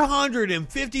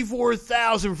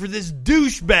 $454,000 for this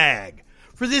douchebag.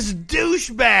 For this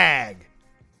douchebag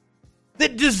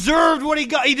that deserved what he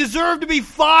got. He deserved to be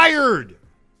fired.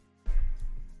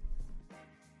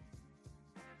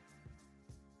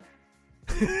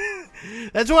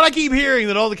 That's what I keep hearing,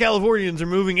 that all the Californians are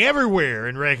moving everywhere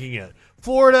and wrecking it.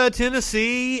 Florida,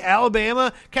 Tennessee,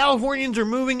 Alabama, Californians are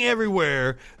moving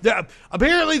everywhere.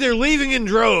 Apparently they're leaving in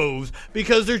droves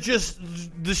because they're just,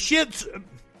 the streets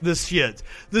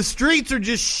are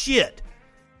just shit.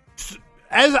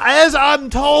 As I'm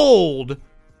told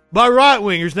by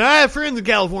right-wingers, now I have friends in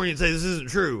California that say this isn't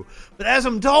true, but as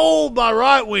I'm told by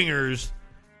right-wingers,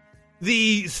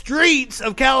 the streets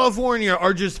of California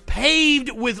are just paved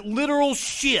with literal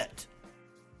shit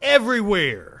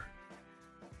everywhere.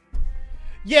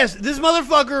 Yes, this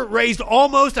motherfucker raised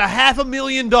almost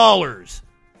 $500,000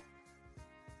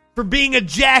 for being a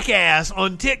jackass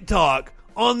on TikTok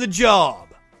on the job.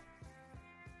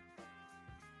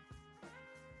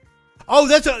 Oh,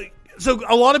 so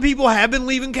a lot of people have been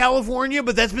leaving California,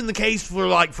 but that's been the case for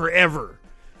like forever.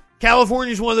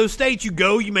 California is one of those states, you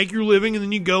go, you make your living, and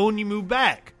then you go and you move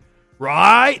back.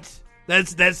 Right?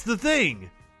 That's the thing.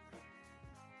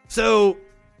 So,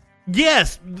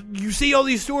 yes, you see all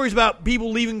these stories about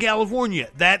people leaving California.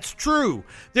 That's true.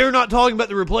 They're not talking about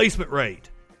the replacement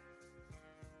rate.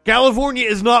 California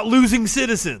is not losing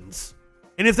citizens.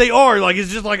 And if they are, like,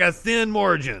 it's just like a thin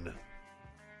margin.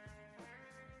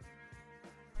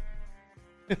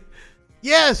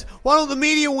 Yes, why don't the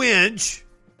media winch?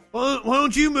 Why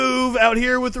don't you move out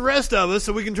here with the rest of us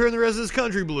so we can turn the rest of this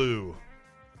country blue?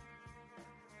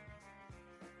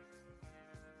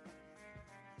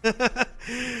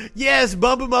 Yes,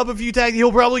 bump him up a few tax.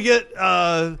 He'll probably get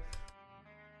popped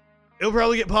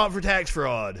for tax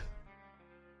fraud.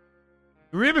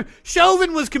 Remember,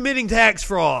 Chauvin was committing tax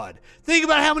fraud. Think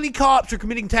about how many cops are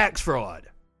committing tax fraud.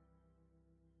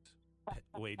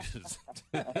 Wages.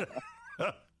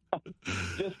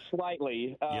 Just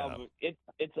slightly.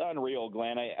 It's unreal,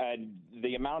 Glenn.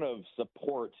 The amount of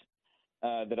support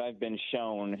that I've been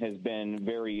shown has been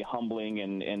very humbling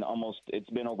and almost, it's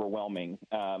been overwhelming.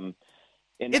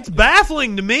 It's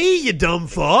baffling to me, you dumb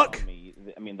fuck. I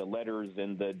mean, the letters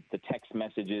and the text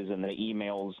messages and the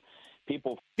emails.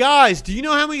 People. Guys, do you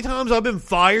know how many times I've been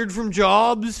fired from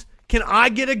jobs? Can I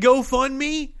get a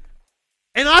GoFundMe?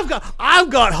 And I've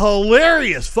got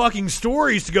hilarious fucking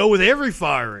stories to go with every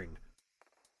firing.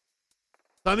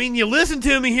 I mean, you listen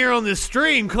to me here on this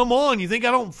stream. Come on, you think I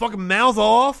don't fucking mouth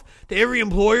off to every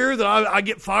employer that I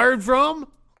get fired from?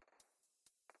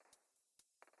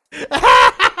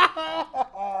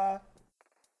 I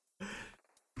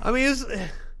mean, it's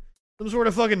some sort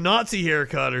of fucking Nazi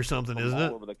haircut or something, isn't it?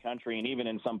 All over the country, and even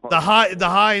in some parts. The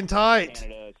high and tight.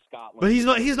 Canada, Scotland, but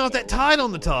he's not that tight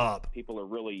on the top. People are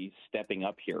really stepping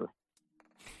up here.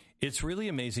 It's really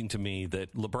amazing to me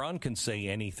that LeBron can say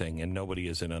anything and nobody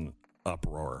is in an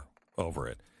uproar over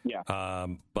it. Yeah.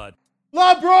 But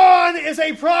LeBron is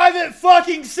a private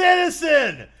fucking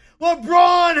citizen.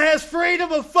 LeBron has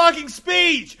freedom of fucking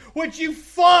speech, which you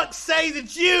fucks say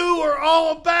that you are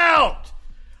all about.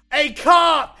 A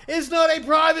cop is not a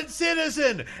private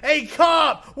citizen. A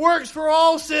cop works for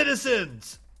all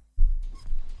citizens.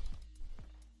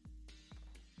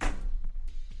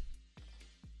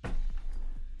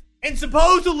 And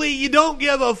supposedly you don't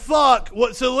give a fuck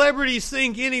what celebrities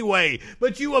think anyway,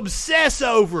 but you obsess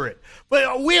over it.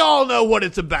 But we all know what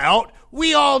it's about.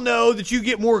 We all know that you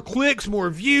get more clicks, more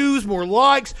views, more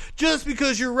likes just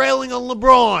because you're railing on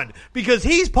LeBron. Because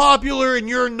he's popular and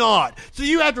you're not. So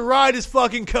you have to ride his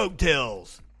fucking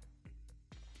coattails.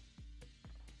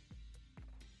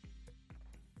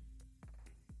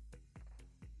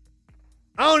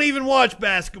 I don't even watch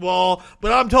basketball,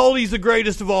 but I'm told he's the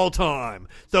greatest of all time.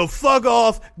 So fuck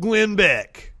off, Glenn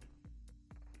Beck.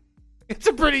 It's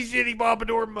a pretty shitty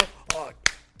pompadour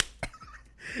mohawk.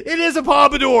 It is a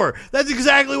pompadour. That's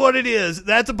exactly what it is.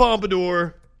 That's a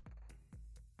pompadour.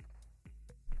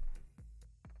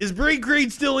 Is Bree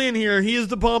Creed still in here? He is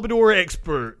the pompadour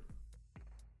expert.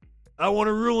 I want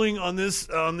a ruling on this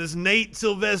Nate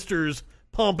Sylvester's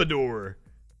pompadour.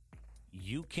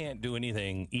 You can't do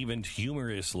anything, even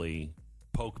humorously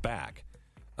poke back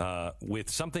with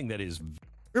something that is.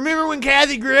 Remember when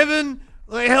Kathy Griffin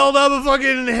They held up a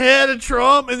fucking head of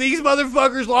Trump, and these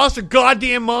motherfuckers lost their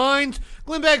goddamn minds.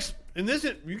 Glenn Beck's, and this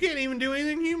is, you can't even do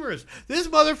anything humorous. This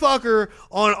motherfucker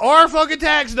on our fucking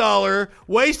tax dollar,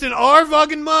 wasting our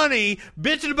fucking money,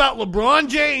 bitching about LeBron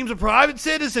James, a private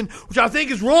citizen, which I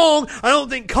think is wrong. I don't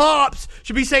think cops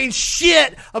should be saying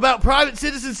shit about private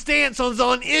citizens' stance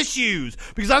on issues,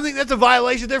 because I think that's a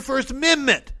violation of their First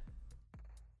Amendment.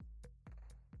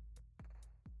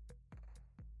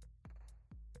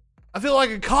 I feel like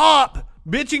a cop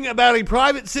bitching about a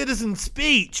private citizen's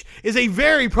speech is a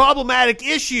very problematic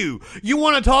issue. You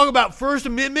want to talk about First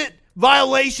Amendment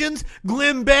violations?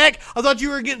 Glenn Beck, I thought you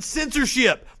were against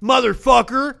censorship,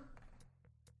 motherfucker.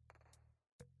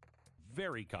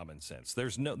 Very common sense.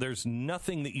 There's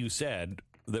nothing that you said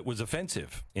that was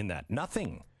offensive in that.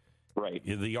 Nothing. Right.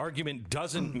 The argument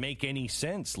doesn't make any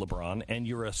sense, LeBron, and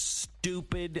you're a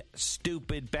stupid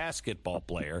basketball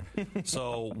player.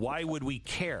 So why would we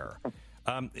care?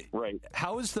 Right.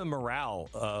 How is the morale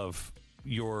of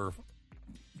your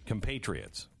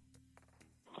compatriots?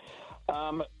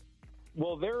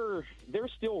 Well, they're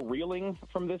still reeling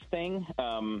from this thing.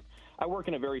 I work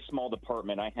in a very small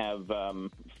department. I have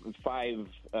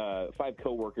five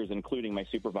coworkers, including my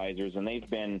supervisors, and they've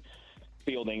been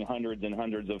fielding hundreds and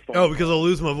hundreds of phone calls. Oh, because I'll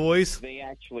lose my voice? They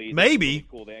actually maybe.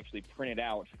 Cool. They actually printed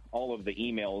out all of the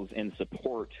emails in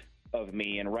support of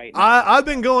me, and right now I've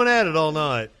been going at it all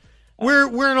night.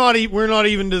 We're not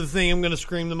even to the thing I'm going to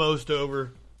scream the most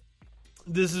over.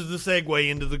 This is the segue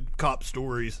into the cop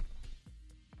stories.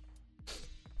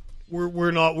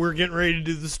 We're getting ready to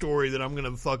do the story that I'm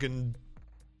going to fucking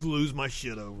lose my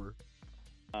shit over.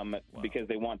 Because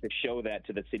they want to show that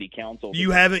to the city council.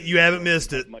 You haven't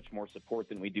missed it. Much more support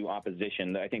than we do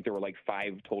opposition. I think there were like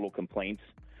 5 total complaints.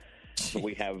 So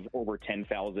we have over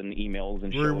 10,000 emails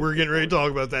and. We're getting ready to talk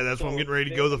about that. That's what I'm getting ready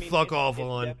to go the fuck off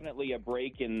on. Definitely a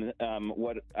break in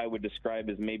what I would describe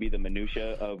as maybe the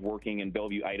minutia of working in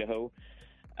Bellevue, Idaho.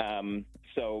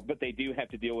 But they do have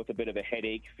to deal with a bit of a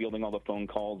headache fielding all the phone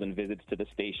calls and visits to the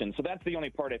station. So that's the only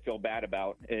part I feel bad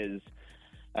about is.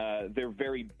 They're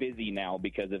very busy now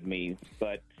because of me,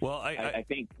 but I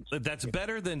think that's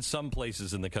better than some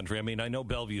places in the country. I mean, I know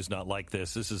Bellevue's not like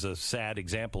this. This is a sad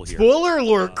example here. Spoiler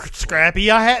alert,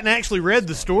 Scrappy. I hadn't actually read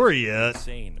the story yet.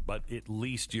 Insane, but at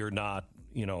least you're not,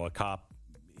 a cop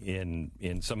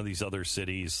in some of these other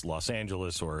cities, Los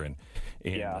Angeles or in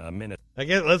Minnesota. I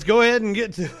guess let's go ahead and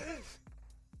get to it.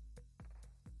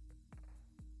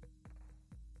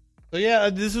 So yeah,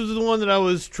 this was the one that I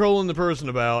was trolling the person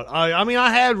about. I mean, I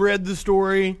had read the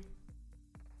story,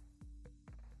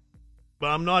 but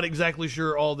I'm not exactly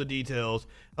sure all the details.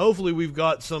 Hopefully we've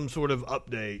got some sort of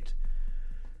update.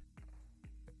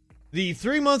 The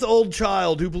 3-month-old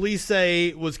child who police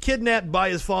say was kidnapped by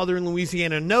his father in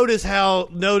Louisiana. Notice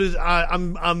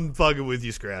I'm fucking with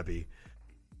you, Scrappy.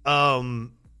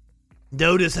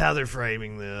 Notice how they're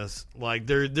framing this. Like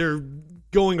they're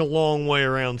going a long way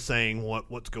around saying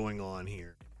what's going on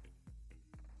here.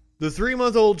 The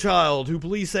 3-month-old child, who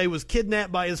police say was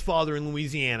kidnapped by his father in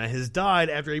Louisiana, has died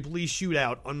after a police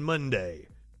shootout on Monday.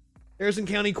 Harrison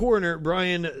County Coroner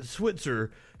Brian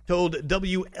Switzer told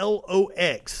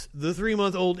WLOX the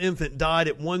 3-month-old infant died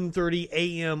at 1:30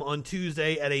 a.m. on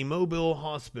Tuesday at a Mobile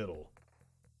hospital.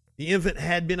 The infant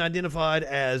had been identified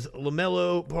as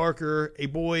LaMelo Parker, a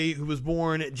boy who was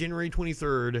born January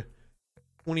 23rd,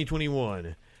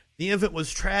 2021. The infant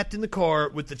was trapped in the car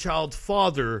with the child's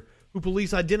father, who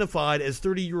police identified as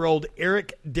 30-year-old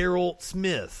Eric Darrell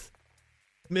Smith.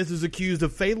 Smith is accused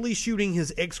of fatally shooting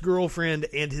his ex-girlfriend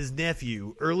and his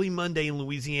nephew early Monday in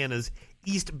Louisiana's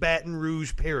East Baton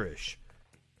Rouge Parish.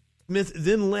 Smith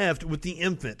then left with the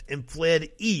infant and fled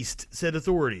east, said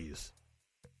authorities.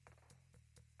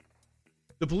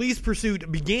 The police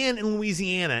pursuit began in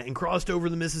Louisiana and crossed over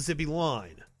the Mississippi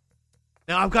line.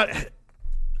 Now,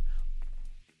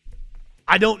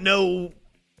 I don't know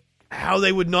how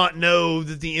they would not know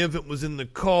that the infant was in the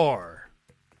car,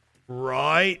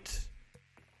 right?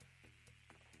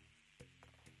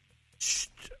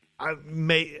 I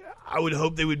would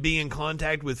hope they would be in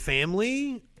contact with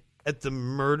family at the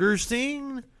murder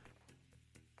scene.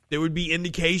 There would be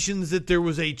indications that there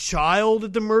was a child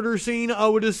at the murder scene, I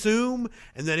would assume,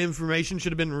 and that information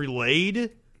should have been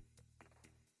relayed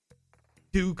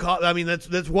to cops. I mean,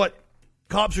 that's what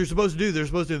cops are supposed to do. They're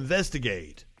supposed to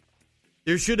investigate.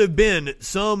 There should have been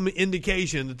some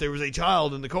indication that there was a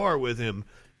child in the car with him,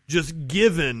 just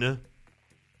given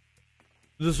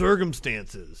the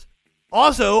circumstances.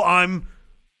 Also, I'm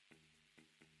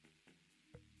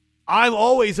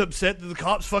always upset that the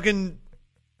cops fucking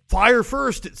fire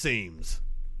first, it seems.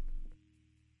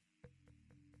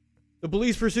 The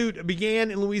police pursuit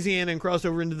began in Louisiana and crossed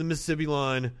over into the Mississippi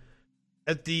line.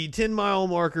 At the 10-mile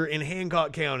marker in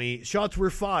Hancock County, shots were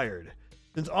fired.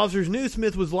 Since officers knew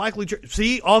Smith was likely...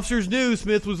 officers knew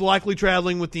Smith was likely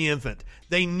traveling with the infant.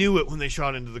 They knew it when they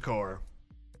shot into the car.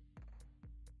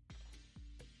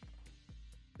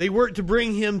 They worked to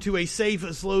bring him to a safe,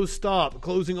 slow stop,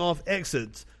 closing off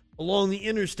exits along the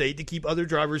interstate to keep other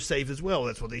drivers safe as well.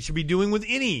 That's what they should be doing with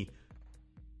any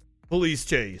police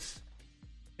chase.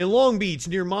 In Long Beach,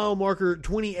 near mile marker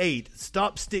 28,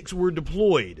 stop sticks were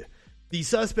deployed. The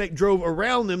suspect drove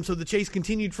around them, so the chase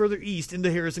continued further east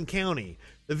into Harrison County.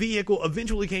 The vehicle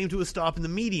eventually came to a stop in the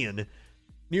median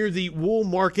near the Wool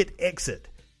Market exit.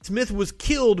 Smith was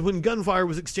killed when gunfire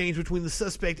was exchanged between the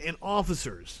suspect and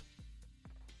officers.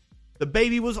 The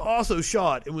baby was also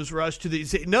shot and was rushed to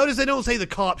the... Notice they don't say the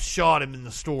cops shot him in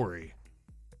the story.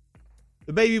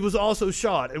 The baby was also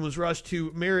shot and was rushed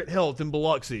to Merit Health in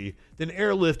Biloxi, then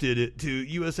airlifted to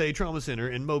USA Trauma Center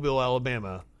in Mobile,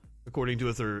 Alabama, according to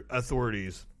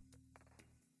authorities.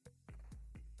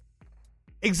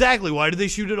 Exactly. Why did they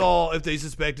shoot at all if they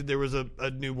suspected there was a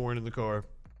newborn in the car?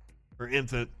 Or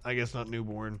infant. I guess not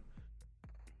newborn.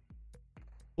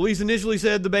 Police initially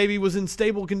said the baby was in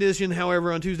stable condition.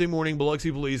 However, on Tuesday morning,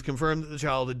 Biloxi police confirmed that the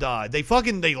child had died. They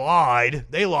lied.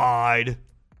 They lied.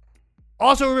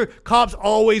 Also, remember, cops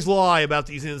always lie about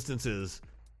these instances.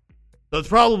 So it's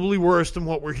probably worse than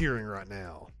what we're hearing right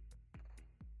now.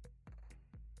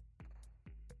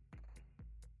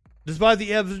 Despite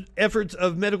the efforts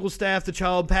of medical staff, the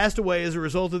child passed away as a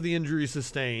result of the injuries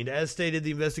sustained. As stated,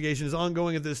 the investigation is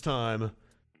ongoing at this time.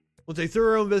 Once a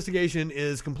thorough investigation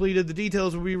is completed, the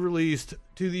details will be released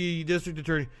to the district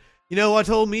attorney. You know, I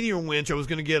told Meteor Winch I was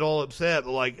going to get all upset,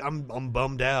 but I'm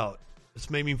bummed out. This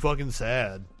made me fucking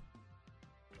sad.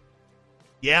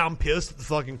 Yeah, I'm pissed at the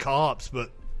fucking cops,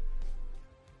 but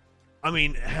I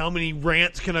mean, how many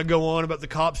rants can I go on about the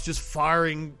cops just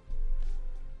firing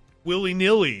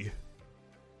willy-nilly?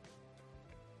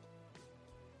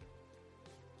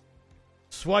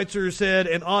 Schweitzer said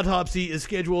an autopsy is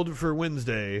scheduled for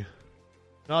Wednesday.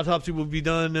 An autopsy will be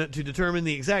done to determine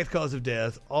the exact cause of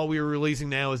death. All we are releasing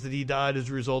now is that he died as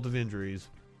a result of injuries.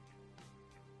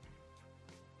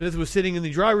 Smith was sitting in the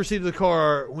driver's seat of the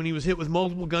car when he was hit with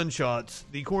multiple gunshots.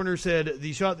 The coroner said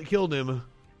the shot that killed him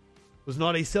was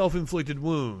not a self-inflicted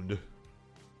wound.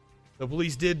 The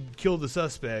police did kill the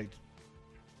suspect.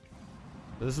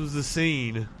 This was the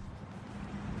scene.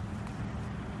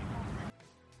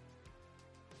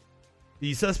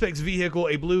 The suspect's vehicle,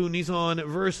 a blue Nissan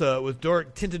Versa with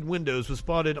dark tinted windows, was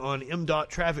spotted on MDOT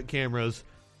traffic cameras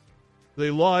with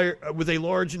a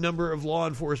large number of law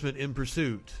enforcement in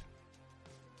pursuit.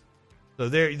 So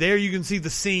there you can see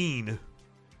the scene.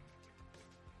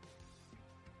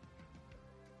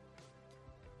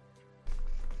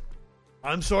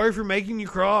 I'm sorry for making you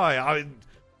cry.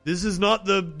 This is not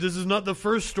the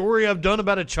first story I've done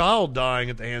about a child dying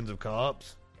at the hands of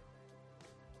cops.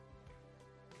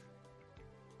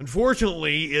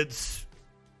 Unfortunately, it's...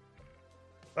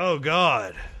 Oh,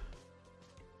 God.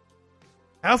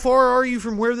 How far are you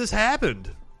from where this happened?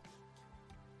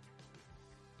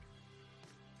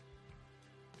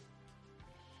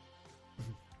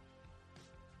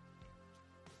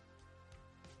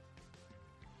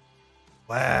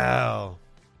 Wow.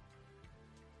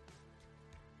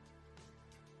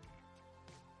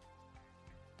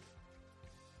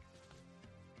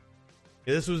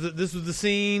 Yeah, this was the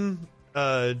scene.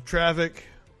 Traffic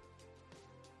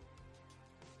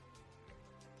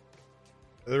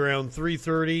around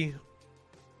 3:30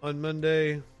 on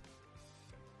Monday.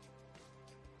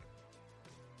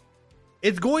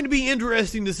 It's going to be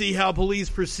interesting to see how police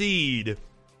proceed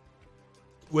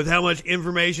with how much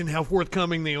information, how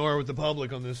forthcoming they are with the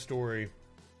public on this story.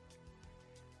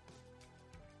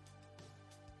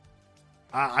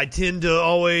 I tend to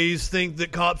always think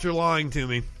that cops are lying to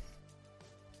me.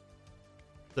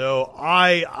 So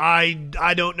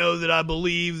I don't know that I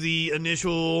believe the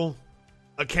initial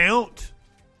account.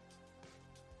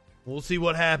 We'll see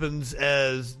what happens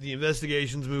as the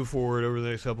investigations move forward over the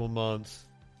next couple of months.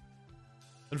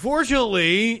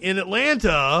 Unfortunately, in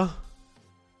Atlanta,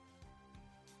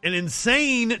 an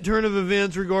insane turn of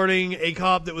events regarding a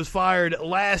cop that was fired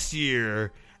last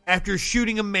year after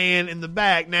shooting a man in the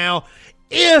back. Now,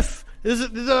 if this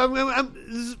is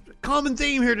a common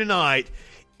theme here tonight.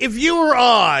 If you or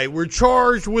I were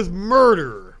charged with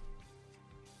murder,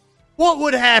 what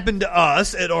would happen to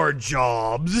us at our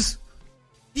jobs?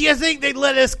 Do you think they'd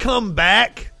let us come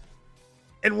back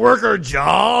and work our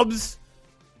jobs?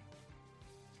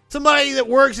 Somebody that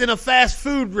works in a fast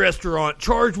food restaurant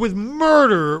charged with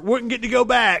murder wouldn't get to go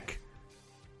back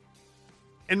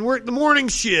and work the morning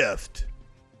shift.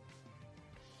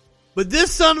 But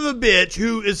this son of a bitch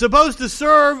who is supposed to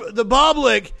serve the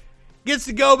public gets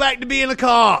to go back to being a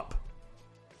cop.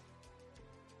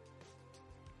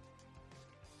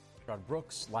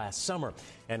 Brooks last summer,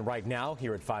 and right now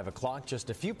here at 5 o'clock, just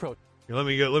a few Let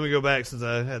me go back since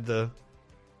I had the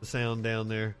sound down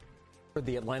there.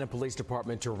 The Atlanta Police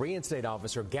Department to reinstate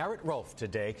Officer Garrett Rolfe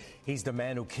today. He's the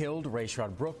man who killed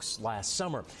Rayshard Brooks last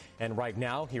summer, and right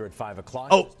now here at 5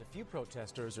 o'clock, just a few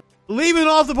protesters are leaving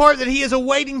off the part that he is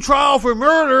awaiting trial for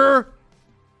murder.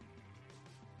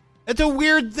 That's a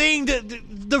weird thing.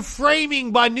 The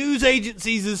framing by news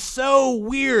agencies is so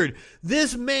weird.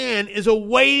 This man is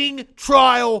awaiting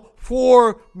trial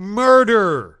for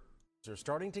murder. Are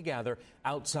starting to gather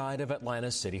outside of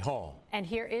Atlanta City Hall. And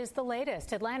here is the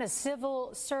latest. Atlanta's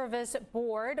Civil Service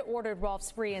Board ordered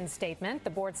Rolfe's reinstatement. The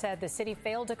board said the city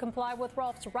failed to comply with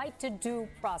Rolfe's right to due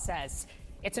process.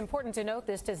 It's important to note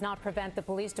this does not prevent the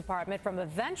police department from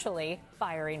eventually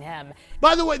firing him.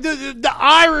 By the way, the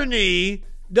irony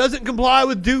doesn't comply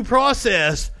with due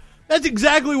process. That's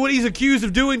exactly what he's accused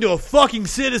of doing to a fucking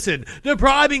citizen,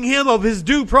 depriving him of his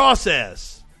due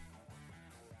process.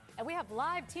 And we have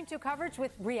live Team 2 coverage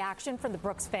with reaction from the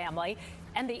Brooks family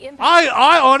and the impact.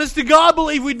 I honest to God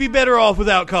believe we'd be better off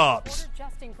without cops.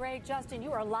 Justin Gray, Justin,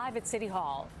 you are live at City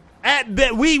Hall.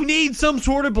 We need some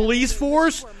sort of police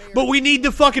force, but we need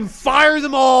to fucking fire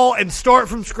them all and start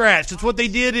from scratch. That's what they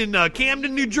did in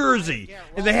Camden, New Jersey,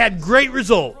 and they had great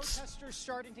results. Protesters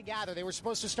starting to gather. They were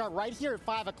supposed to start right here at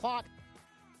 5 o'clock.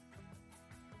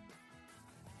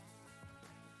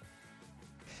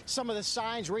 Some of the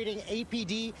signs reading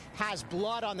APD has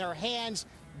blood on their hands.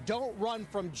 Don't run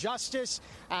from justice.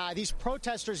 These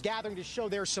protesters gathering to show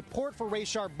their support for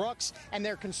Rayshard Brooks and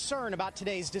their concern about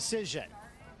today's decision.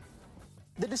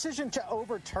 The decision to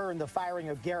overturn the firing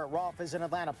of Garrett Rolfe as an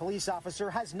Atlanta police officer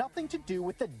has nothing to do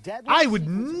with the deadly... I would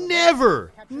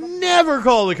never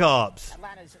call the cops.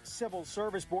 Atlanta's Civil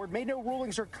Service Board made no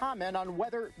rulings or comment on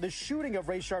whether the shooting of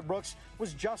Rayshard Brooks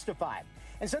was justified.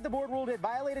 Instead, the board ruled it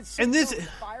violated... And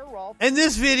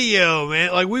this video,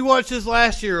 man, like we watched this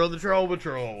last year on the Troll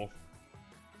Patrol.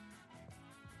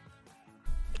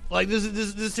 Like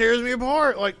this tears me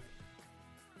apart. Like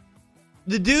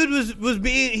the dude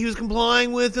was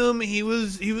complying with him. He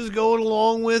was going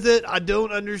along with it. I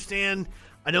don't understand.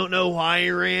 I don't know why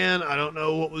he ran. I don't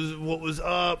know what was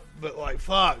up. But like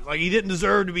fuck, like he didn't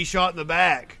deserve to be shot in the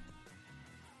back.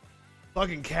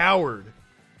 Fucking coward.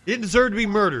 He didn't deserve to be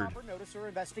murdered. Notice or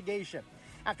investigation.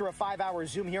 After a 5-hour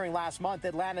Zoom hearing last month,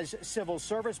 Atlanta's Civil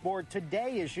Service Board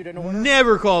today issued an order.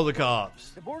 Never call the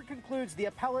cops. The board concludes the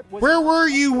appellate was... Where were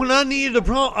you when I needed a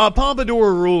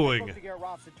Pompadour ruling?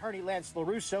 Rolfe's attorney Lance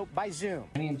LaRusso by Zoom.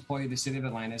 Any employee of the city of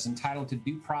Atlanta is entitled to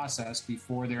due process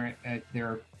before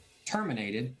they're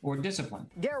terminated or disciplined.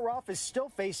 Garrett Rolfe is still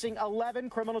facing 11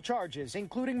 criminal charges,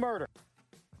 including murder.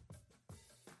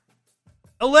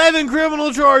 11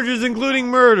 criminal charges, including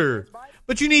murder.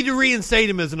 But you need to reinstate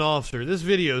him as an officer. This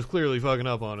video is clearly fucking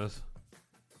up on us.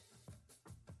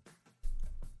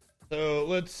 So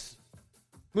let's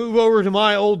move over to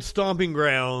my old stomping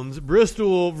grounds,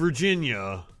 Bristol,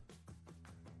 Virginia.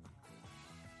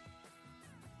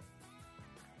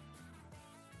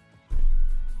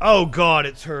 Oh God,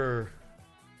 it's her.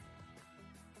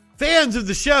 Fans of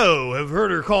the show have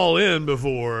heard her call in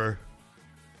before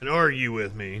and argue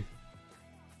with me.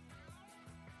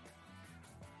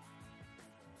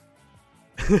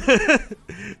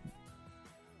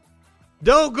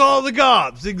 Don't call the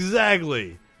cops.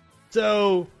 Exactly.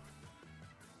 So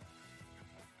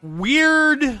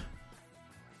weird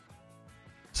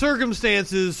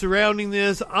circumstances surrounding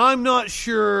this. I'm not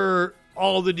sure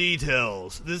all the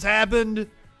details. This happened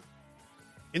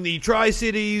in the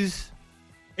Tri-Cities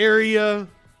area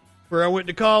where I went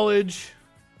to college.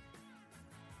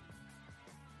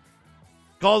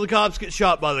 Call the cops, get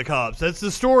shot by the cops. That's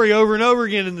the story over and over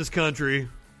again in this country.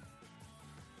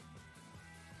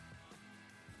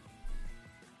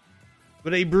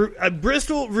 But a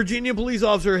Bristol, Virginia police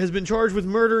officer has been charged with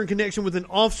murder in connection with an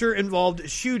officer-involved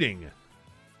shooting.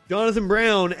 Jonathan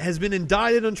Brown has been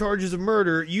indicted on charges of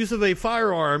murder, use of a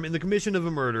firearm in the commission of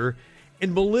a murder,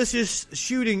 and malicious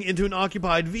shooting into an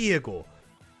occupied vehicle.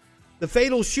 The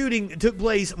fatal shooting took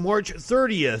place March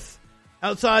 30th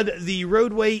outside the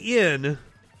Roadway Inn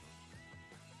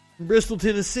in Bristol,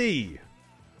 Tennessee.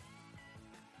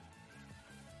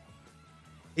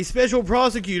 A special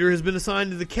prosecutor has been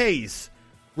assigned to the case.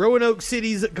 Roanoke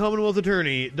City's Commonwealth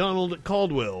Attorney, Donald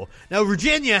Caldwell. Now,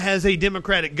 Virginia has a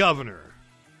Democratic governor.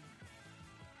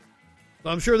 So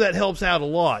I'm sure that helps out a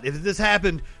lot. If this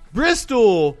happened,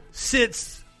 Bristol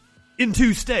sits in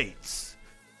 2 states.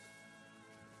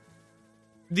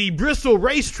 The Bristol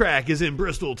racetrack is in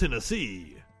Bristol,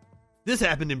 Tennessee. This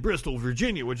happened in Bristol,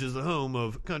 Virginia, which is the home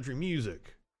of country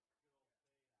music.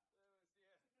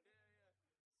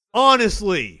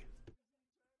 Honestly,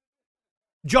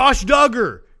 Josh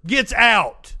Duggar gets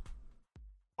out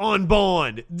on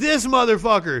bond. This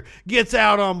motherfucker gets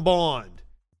out on bond.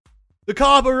 The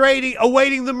cop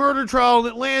awaiting the murder trial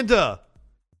in Atlanta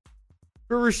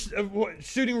for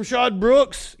shooting Rashad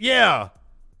Brooks. Yeah.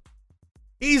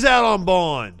 He's out on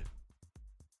bond.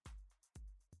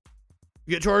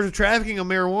 You get charged with trafficking of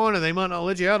marijuana, they might not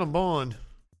let you out on bond.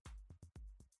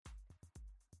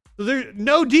 So there's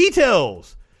no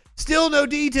details. Still no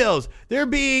details. They're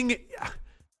being...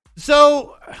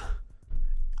 So,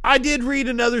 I did read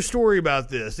another story about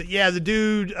this. That, yeah, the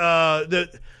dude...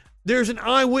 there's an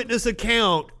eyewitness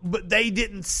account, but they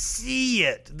didn't see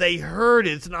it. They heard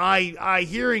it. It's an eye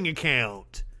hearing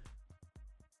account.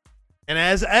 And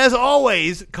as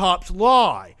always, cops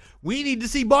lie. We need to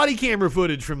see body camera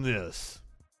footage from this.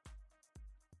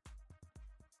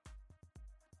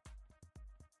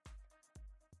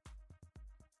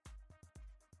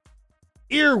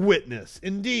 Ear witness,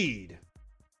 indeed.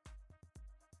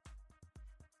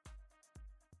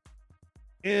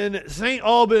 In St.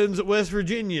 Albans, West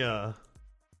Virginia,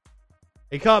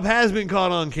 a cop has been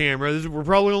caught on camera. We're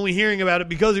probably only hearing about it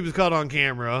because he was caught on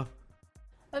camera.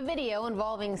 A video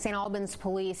involving St. Albans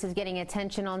police is getting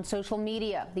attention on social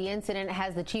media. The incident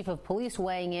has the chief of police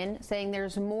weighing in, saying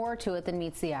there's more to it than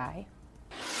meets the eye.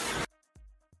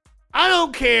 I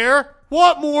don't care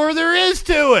what more there is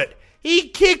to it. He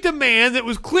kicked a man that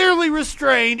was clearly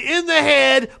restrained in the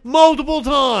head multiple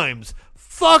times.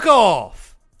 Fuck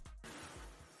off.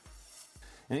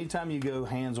 Anytime you go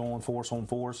hands-on, force,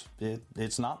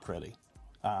 it's not pretty.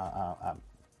 I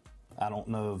don't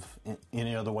know of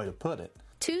any other way to put it.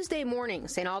 Tuesday morning,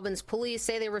 St. Albans police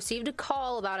say they received a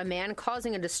call about a man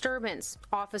causing a disturbance.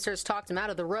 Officers talked him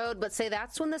out of the road, but say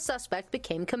that's when the suspect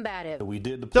became combative. We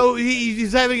did. So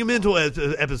he's having a mental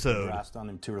episode. I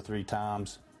stunned him 2 or 3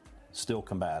 times. Still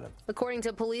combative. According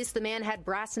to police, the man had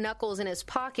brass knuckles in his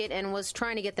pocket and was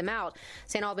trying to get them out.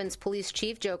 St. Albans Police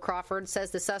Chief Joe Crawford says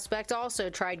the suspect also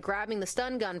tried grabbing the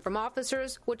stun gun from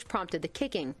officers, which prompted the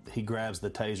kicking. He grabs the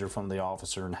taser from the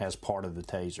officer and has part of the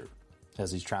taser as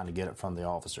he's trying to get it from the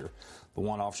officer. The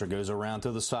one officer goes around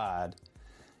to the side,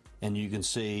 and you can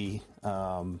see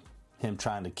him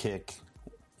trying to kick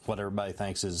what everybody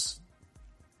thinks is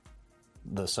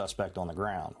the suspect on the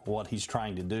ground. What he's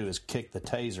trying to do is kick the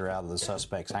taser out of the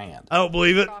suspect's hand. I don't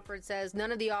believe it. Crawford says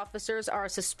none of the officers are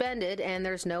suspended and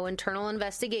there's no internal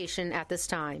investigation at this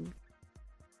time.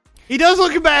 He does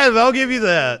look combative, I'll give you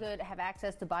that. Could have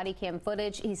access to body cam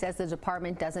footage. He says the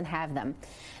department doesn't have them.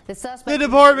 The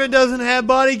department doesn't have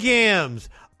body cams.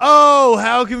 Oh,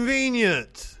 how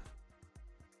convenient.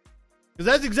 Because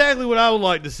that's exactly what I would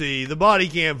like to see, the body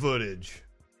cam footage.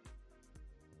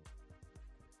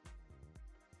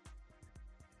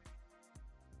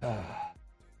 All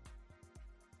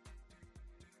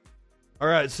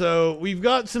right, so we've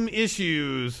got some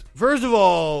issues. First of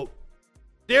all,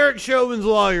 Derek Chauvin's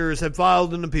lawyers have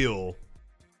filed an appeal.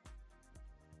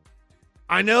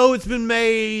 I know it's been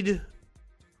made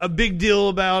a big deal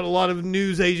about a lot of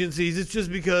news agencies. It's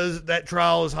just because that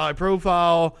trial is high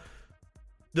profile.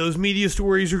 Those media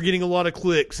stories are getting a lot of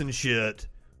clicks and shit.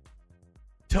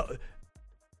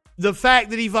 The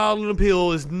fact that he filed an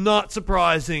appeal is not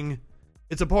surprising.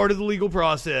 It's a part of the legal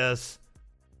process.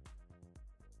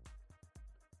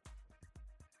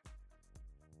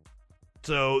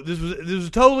 So this was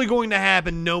totally going to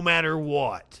happen no matter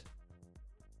what.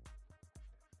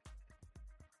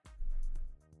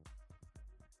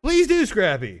 Please do,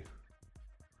 Scrappy.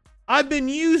 I've been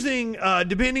using,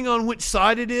 depending on which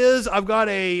site it is, I've got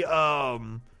a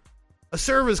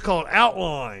service called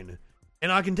Outline, and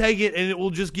I can take it and it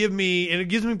will just give me, and it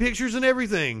gives me pictures and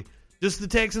everything. Just the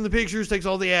text and the pictures, takes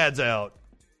all the ads out.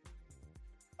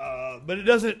 But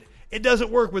it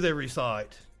doesn't work with every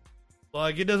site.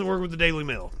 Like, it doesn't work with the Daily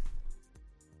Mail.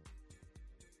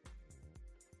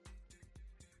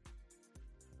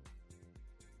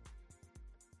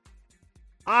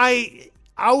 I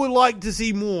would like to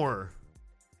see more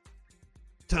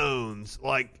tones.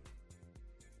 Like,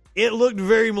 it looked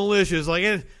very malicious.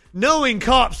 Like, knowing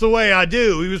cops the way I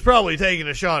do, he was probably taking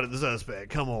a shot at the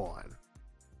suspect. Come on.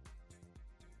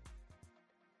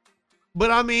 But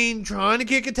I mean, trying to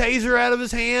kick a taser out of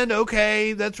his hand,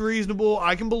 okay, that's reasonable.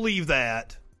 I can believe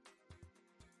that.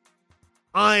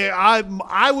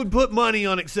 I would put money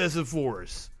on excessive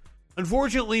force.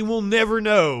 Unfortunately, we'll never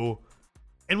know.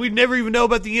 And we'd never even know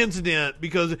about the incident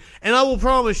because, and I will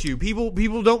promise you,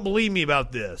 people don't believe me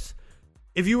about this.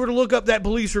 if you were to look up that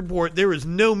police report, there is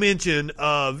no mention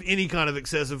of any kind of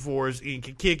excessive force,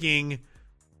 kicking,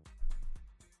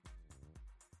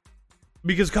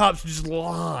 because cops just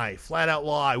lie, flat out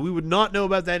lie. We would not know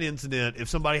about that incident if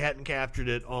somebody hadn't captured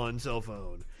it on cell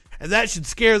phone. And that should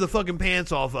scare the fucking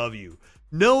pants off of you.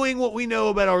 Knowing what we know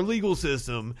about our legal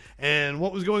system and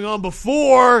what was going on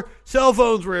before cell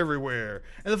phones were everywhere.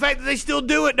 And the fact that they still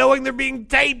do it knowing they're being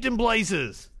taped in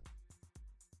places.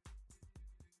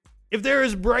 If they're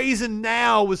as brazen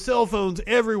now with cell phones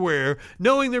everywhere,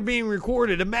 knowing they're being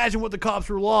recorded, imagine what the cops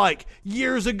were like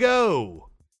years ago.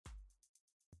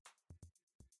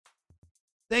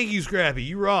 Thank you, Scrappy.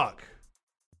 You rock.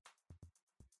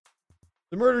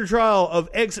 The murder trial of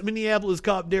ex-Minneapolis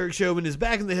cop Derek Chauvin is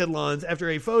back in the headlines after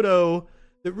a photo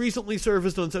that recently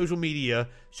surfaced on social media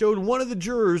showed one of the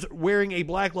jurors wearing a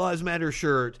Black Lives Matter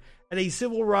shirt at a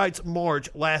civil rights march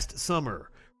last summer,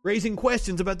 raising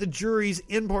questions about the jury's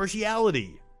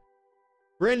impartiality.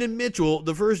 Brandon Mitchell,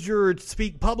 the first juror to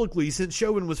speak publicly since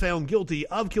Chauvin was found guilty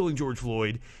of killing George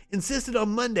Floyd, insisted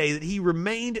on Monday that he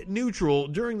remained neutral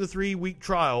during the 3-week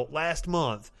trial last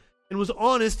month and was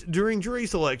honest during jury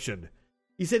selection.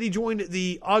 He said he joined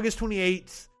the August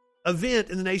 28th event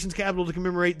in the nation's capital to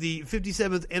commemorate the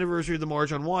 57th anniversary of the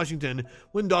March on Washington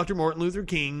when Dr. Martin Luther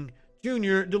King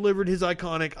Jr. delivered his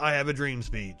iconic I Have a Dream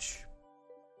speech.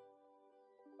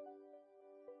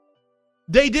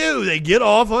 They do. They get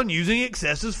off on using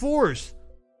excessive force.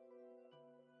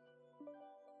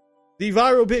 The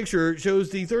viral picture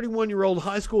shows the 31-year-old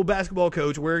high school basketball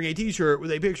coach wearing a t-shirt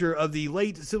with a picture of the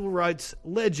late civil rights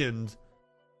legend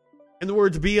and the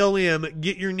words BLM,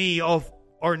 get your knee off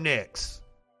our necks.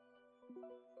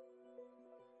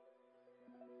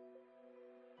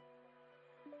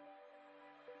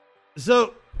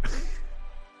 So,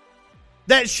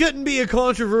 that shouldn't be a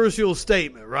controversial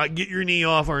statement, right? Get your knee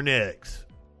off our necks.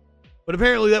 But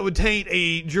apparently that would taint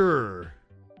a juror.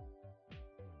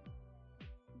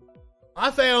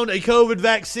 I found a COVID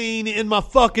vaccine in my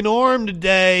fucking arm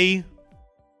today,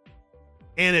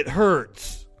 and it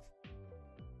hurts.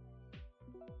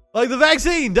 Like, the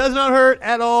vaccine does not hurt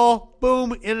at all.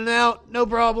 Boom, in and out, no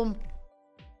problem.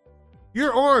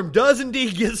 Your arm does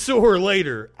indeed get sore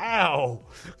later. Ow.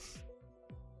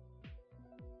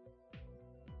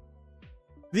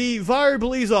 The fired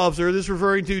police officer, this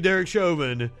referring to Derek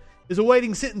Chauvin, is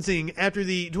awaiting sentencing after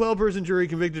the 12-person jury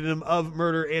convicted him of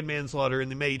murder and manslaughter in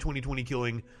the May 2020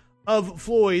 killing of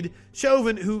Floyd.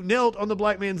 Chauvin, who knelt on the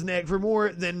black man's neck for more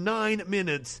than 9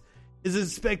 minutes, is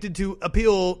expected to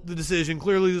appeal the decision.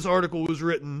 Clearly, this article was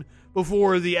written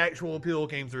before the actual appeal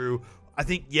came through, I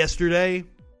think yesterday.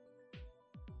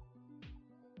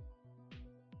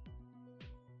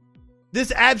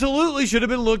 This absolutely should have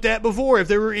been looked at before. If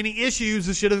there were any issues,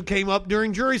 this should have came up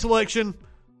during jury selection.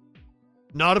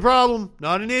 Not a problem.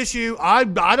 Not an issue. I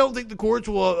don't think the courts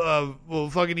will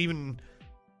fucking even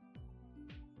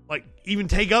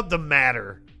take up the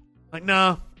matter. Like,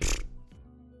 nah.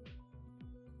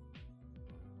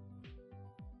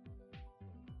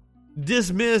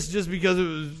 Dismissed just because it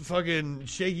was fucking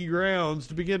shaky grounds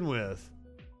to begin with.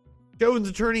 Chauvin's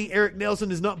attorney Eric Nelson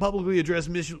has not publicly addressed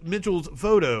Mitchell's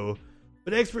photo,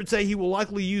 but experts say he will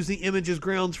likely use the image as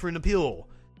grounds for an appeal.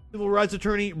 Civil rights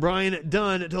attorney Brian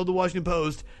Dunn told the Washington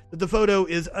Post that the photo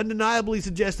is undeniably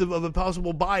suggestive of a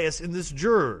possible bias in this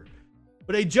juror.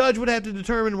 But a judge would have to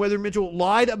determine whether Mitchell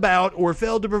lied about or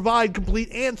failed to provide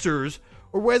complete answers,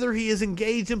 or whether he is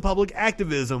engaged in public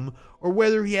activism, or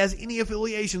whether he has any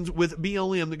affiliations with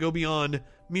BLM that go beyond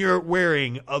mere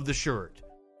wearing of the shirt.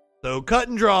 So, cut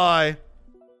and dry.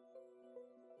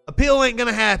 Appeal ain't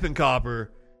gonna happen,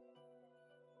 Copper.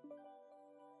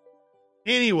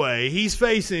 Anyway, he's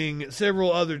facing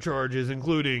several other charges,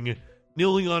 including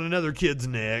kneeling on another kid's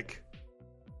neck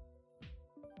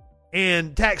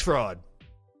and tax fraud.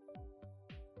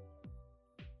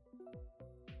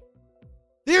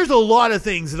 There's a lot of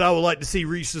things that I would like to see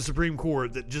reach the Supreme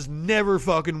Court that just never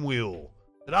fucking will,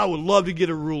 that I would love to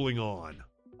get a ruling on.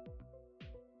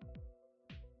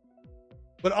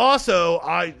 But also,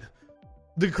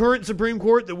 the current Supreme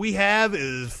Court that we have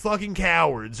is fucking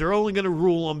cowards. They're only going to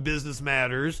rule on business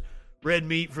matters, red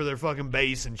meat for their fucking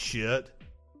base and shit.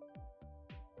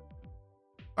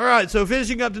 All right, so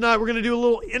finishing up tonight, we're going to do a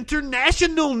little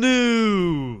international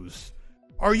news.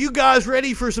 Are you guys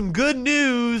ready for some good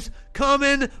news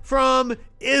coming from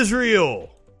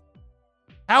Israel?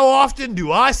 How often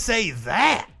do I say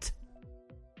that?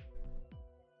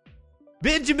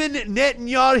 Benjamin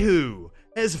Netanyahu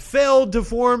has failed to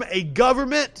form a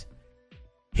government.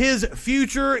 His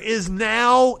future is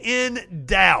now in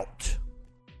doubt.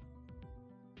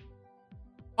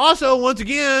 Also, once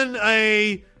again,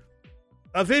 a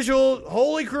official,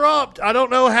 wholly corrupt. I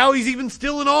don't know how he's even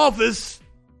still in office.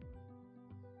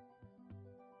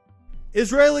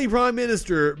 Israeli Prime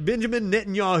Minister Benjamin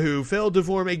Netanyahu failed to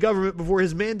form a government before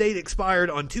his mandate expired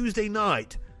on Tuesday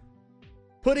night,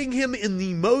 putting him in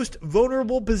the most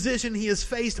vulnerable position he has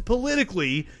faced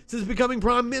politically since becoming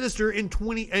prime minister in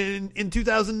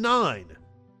 2009.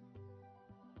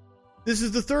 This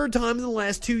is the third time in the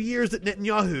last 2 years that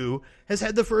Netanyahu has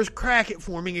had the first crack at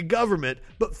forming a government,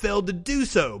 but failed to do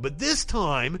so. But this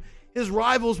time, his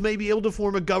rivals may be able to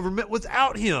form a government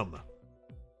without him.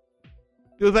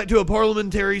 It goes back to a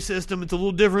parliamentary system. It's a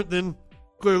little different than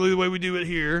clearly the way we do it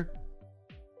here.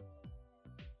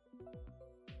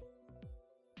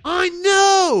 I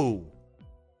know!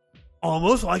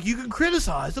 Almost like you can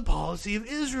criticize the policy of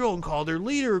Israel and call their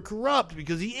leader corrupt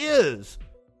because he is,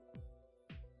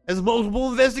 as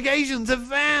multiple investigations have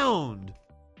found.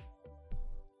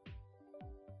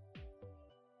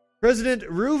 President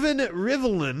Reuven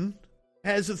Rivlin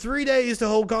has 3 days to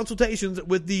hold consultations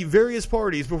with the various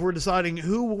parties before deciding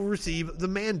who will receive the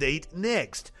mandate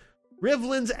next.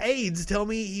 Rivlin's aides tell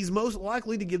me he's most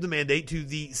likely to give the mandate to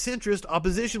the centrist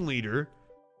opposition leader,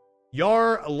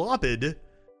 Yair Lapid,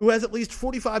 who has at least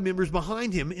 45 members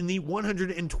behind him in the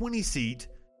 120-seat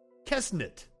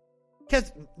Knesset.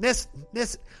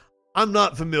 I'm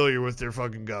not familiar with their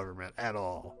fucking government at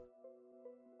all.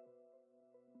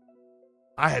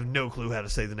 I have no clue how to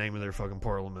say the name of their fucking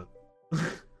parliament.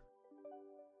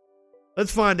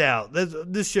 Let's find out.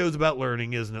 This show's about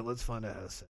learning, isn't it? Let's find out how to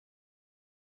say it.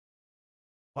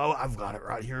 Well, I've got it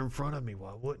right here in front of me.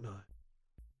 Why wouldn't I?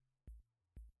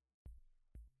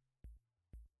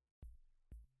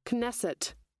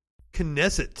 Knesset.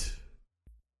 Knesset.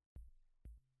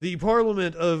 The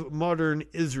Parliament of Modern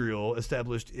Israel,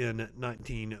 established in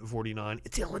 1949.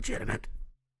 It's illegitimate.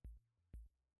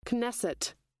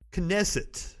 Knesset.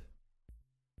 Knesset.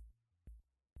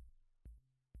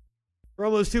 For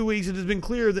almost 2 weeks, it has been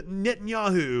clear that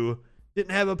Netanyahu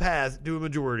didn't have a path to a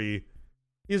majority.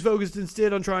 He is focused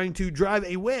instead on trying to drive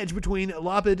a wedge between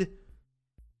Lapid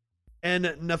and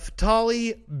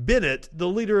Naftali Bennett, the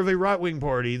leader of a right-wing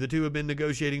party. The two have been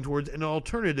negotiating towards an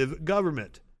alternative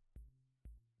government.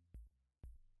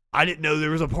 I didn't know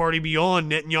there was a party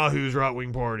beyond Netanyahu's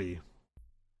right-wing party.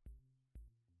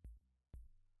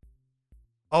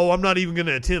 Oh, I'm not even going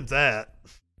to attempt that.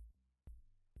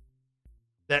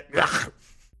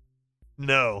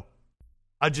 No,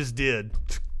 I just did.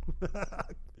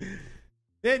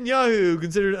 Netanyahu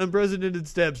considered unprecedented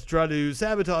steps to try to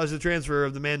sabotage the transfer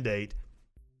of the mandate.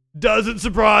 Doesn't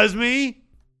surprise me.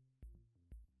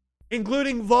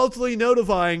 Including falsely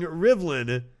notifying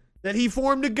Rivlin that he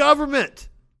formed a government.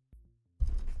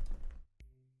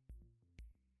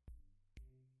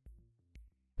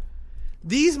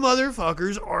 These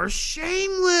motherfuckers are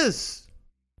shameless.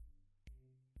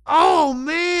 Oh,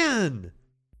 man.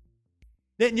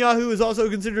 Netanyahu has also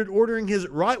considered ordering his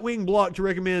right-wing bloc to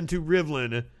recommend to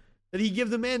Rivlin that he give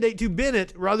the mandate to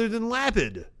Bennett rather than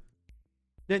Lapid.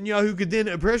 Netanyahu could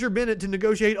then pressure Bennett to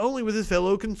negotiate only with his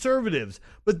fellow conservatives.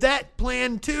 But that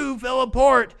plan, too, fell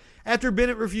apart after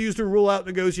Bennett refused to rule out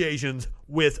negotiations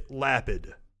with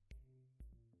Lapid.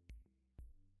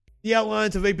 The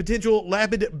outlines of a potential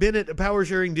Lapid-Bennett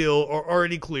power-sharing deal are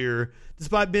already clear,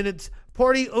 despite Bennett's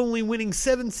party only winning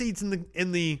 7 seats in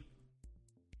the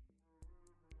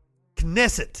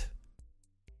Knesset.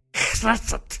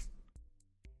 That's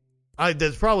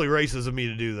probably racist of me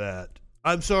to do that.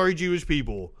 I'm sorry, Jewish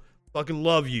people. Fucking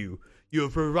love you. You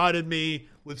have provided me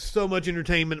with so much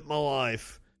entertainment in my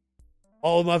life.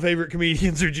 All of my favorite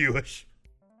comedians are Jewish.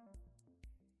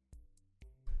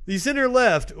 The center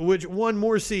left, which won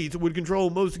more seats, would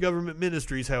control most government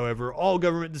ministries. However, all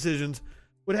government decisions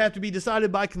would have to be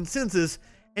decided by consensus,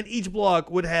 and each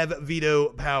bloc would have veto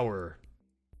power.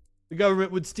 The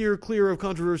government would steer clear of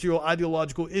controversial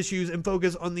ideological issues and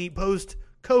focus on the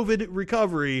post-COVID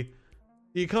recovery,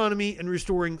 the economy, and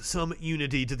restoring some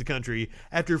unity to the country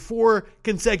after 4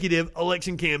 consecutive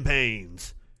election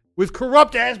campaigns with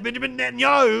corrupt-ass Benjamin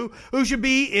Netanyahu, who should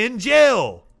be in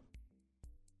jail.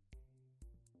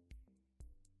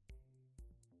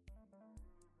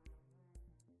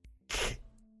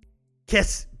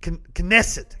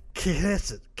 Knesset.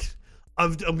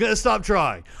 I'm going to stop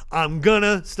trying.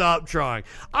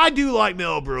 I do like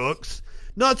Mel Brooks.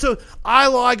 I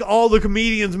like all the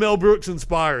comedians Mel Brooks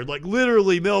inspired. Like,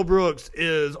 literally, Mel Brooks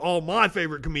is all my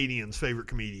favorite comedians' favorite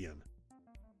comedian.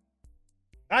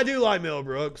 I do like Mel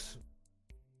Brooks.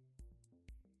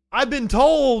 I've been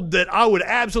told that I would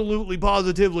absolutely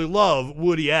positively love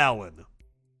Woody Allen.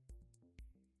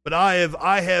 But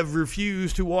I have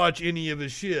refused to watch any of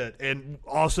his shit. And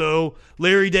also,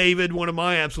 Larry David, one of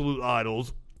my absolute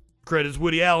idols, credits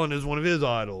Woody Allen as one of his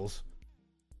idols.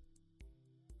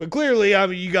 But clearly, I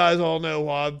mean, you guys all know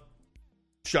why I've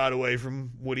shied away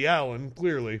from Woody Allen,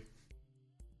 clearly.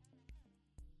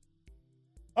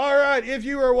 All right, if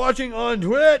you are watching on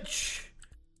Twitch,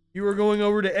 you are going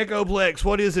over to Echoplex.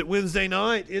 What is it, Wednesday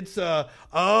night? It's,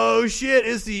 oh shit,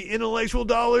 it's the Intellectual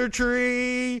Dollar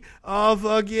Tree. Oh,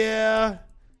 fuck yeah.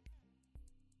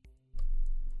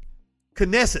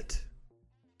 Knesset.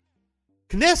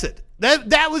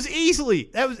 That was easy.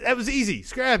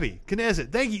 Scrappy.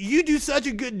 Knesset. Thank you. You do such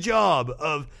a good job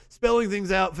of spelling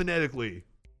things out phonetically.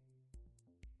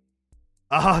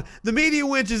 The media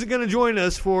witch isn't going to join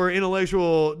us for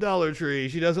Intellectual Dollar Tree.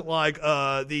 She doesn't like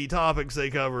the topics they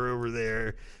cover over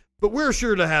there. But we're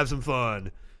sure to have some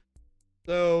fun.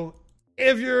 So,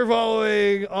 if you're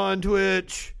following on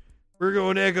Twitch, we're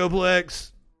going to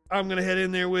Echoplex. I'm going to head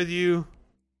in there with you.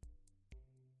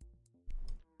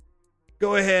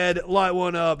 Go ahead, light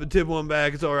one up and tip one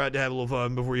back. It's all right to have a little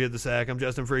fun before you hit the sack. I'm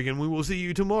Justin Freakin. We will see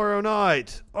you tomorrow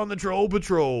night on the Troll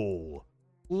Patrol.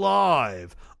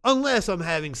 Live. Unless I'm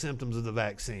having symptoms of the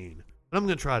vaccine. And I'm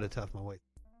going to try to tough my way.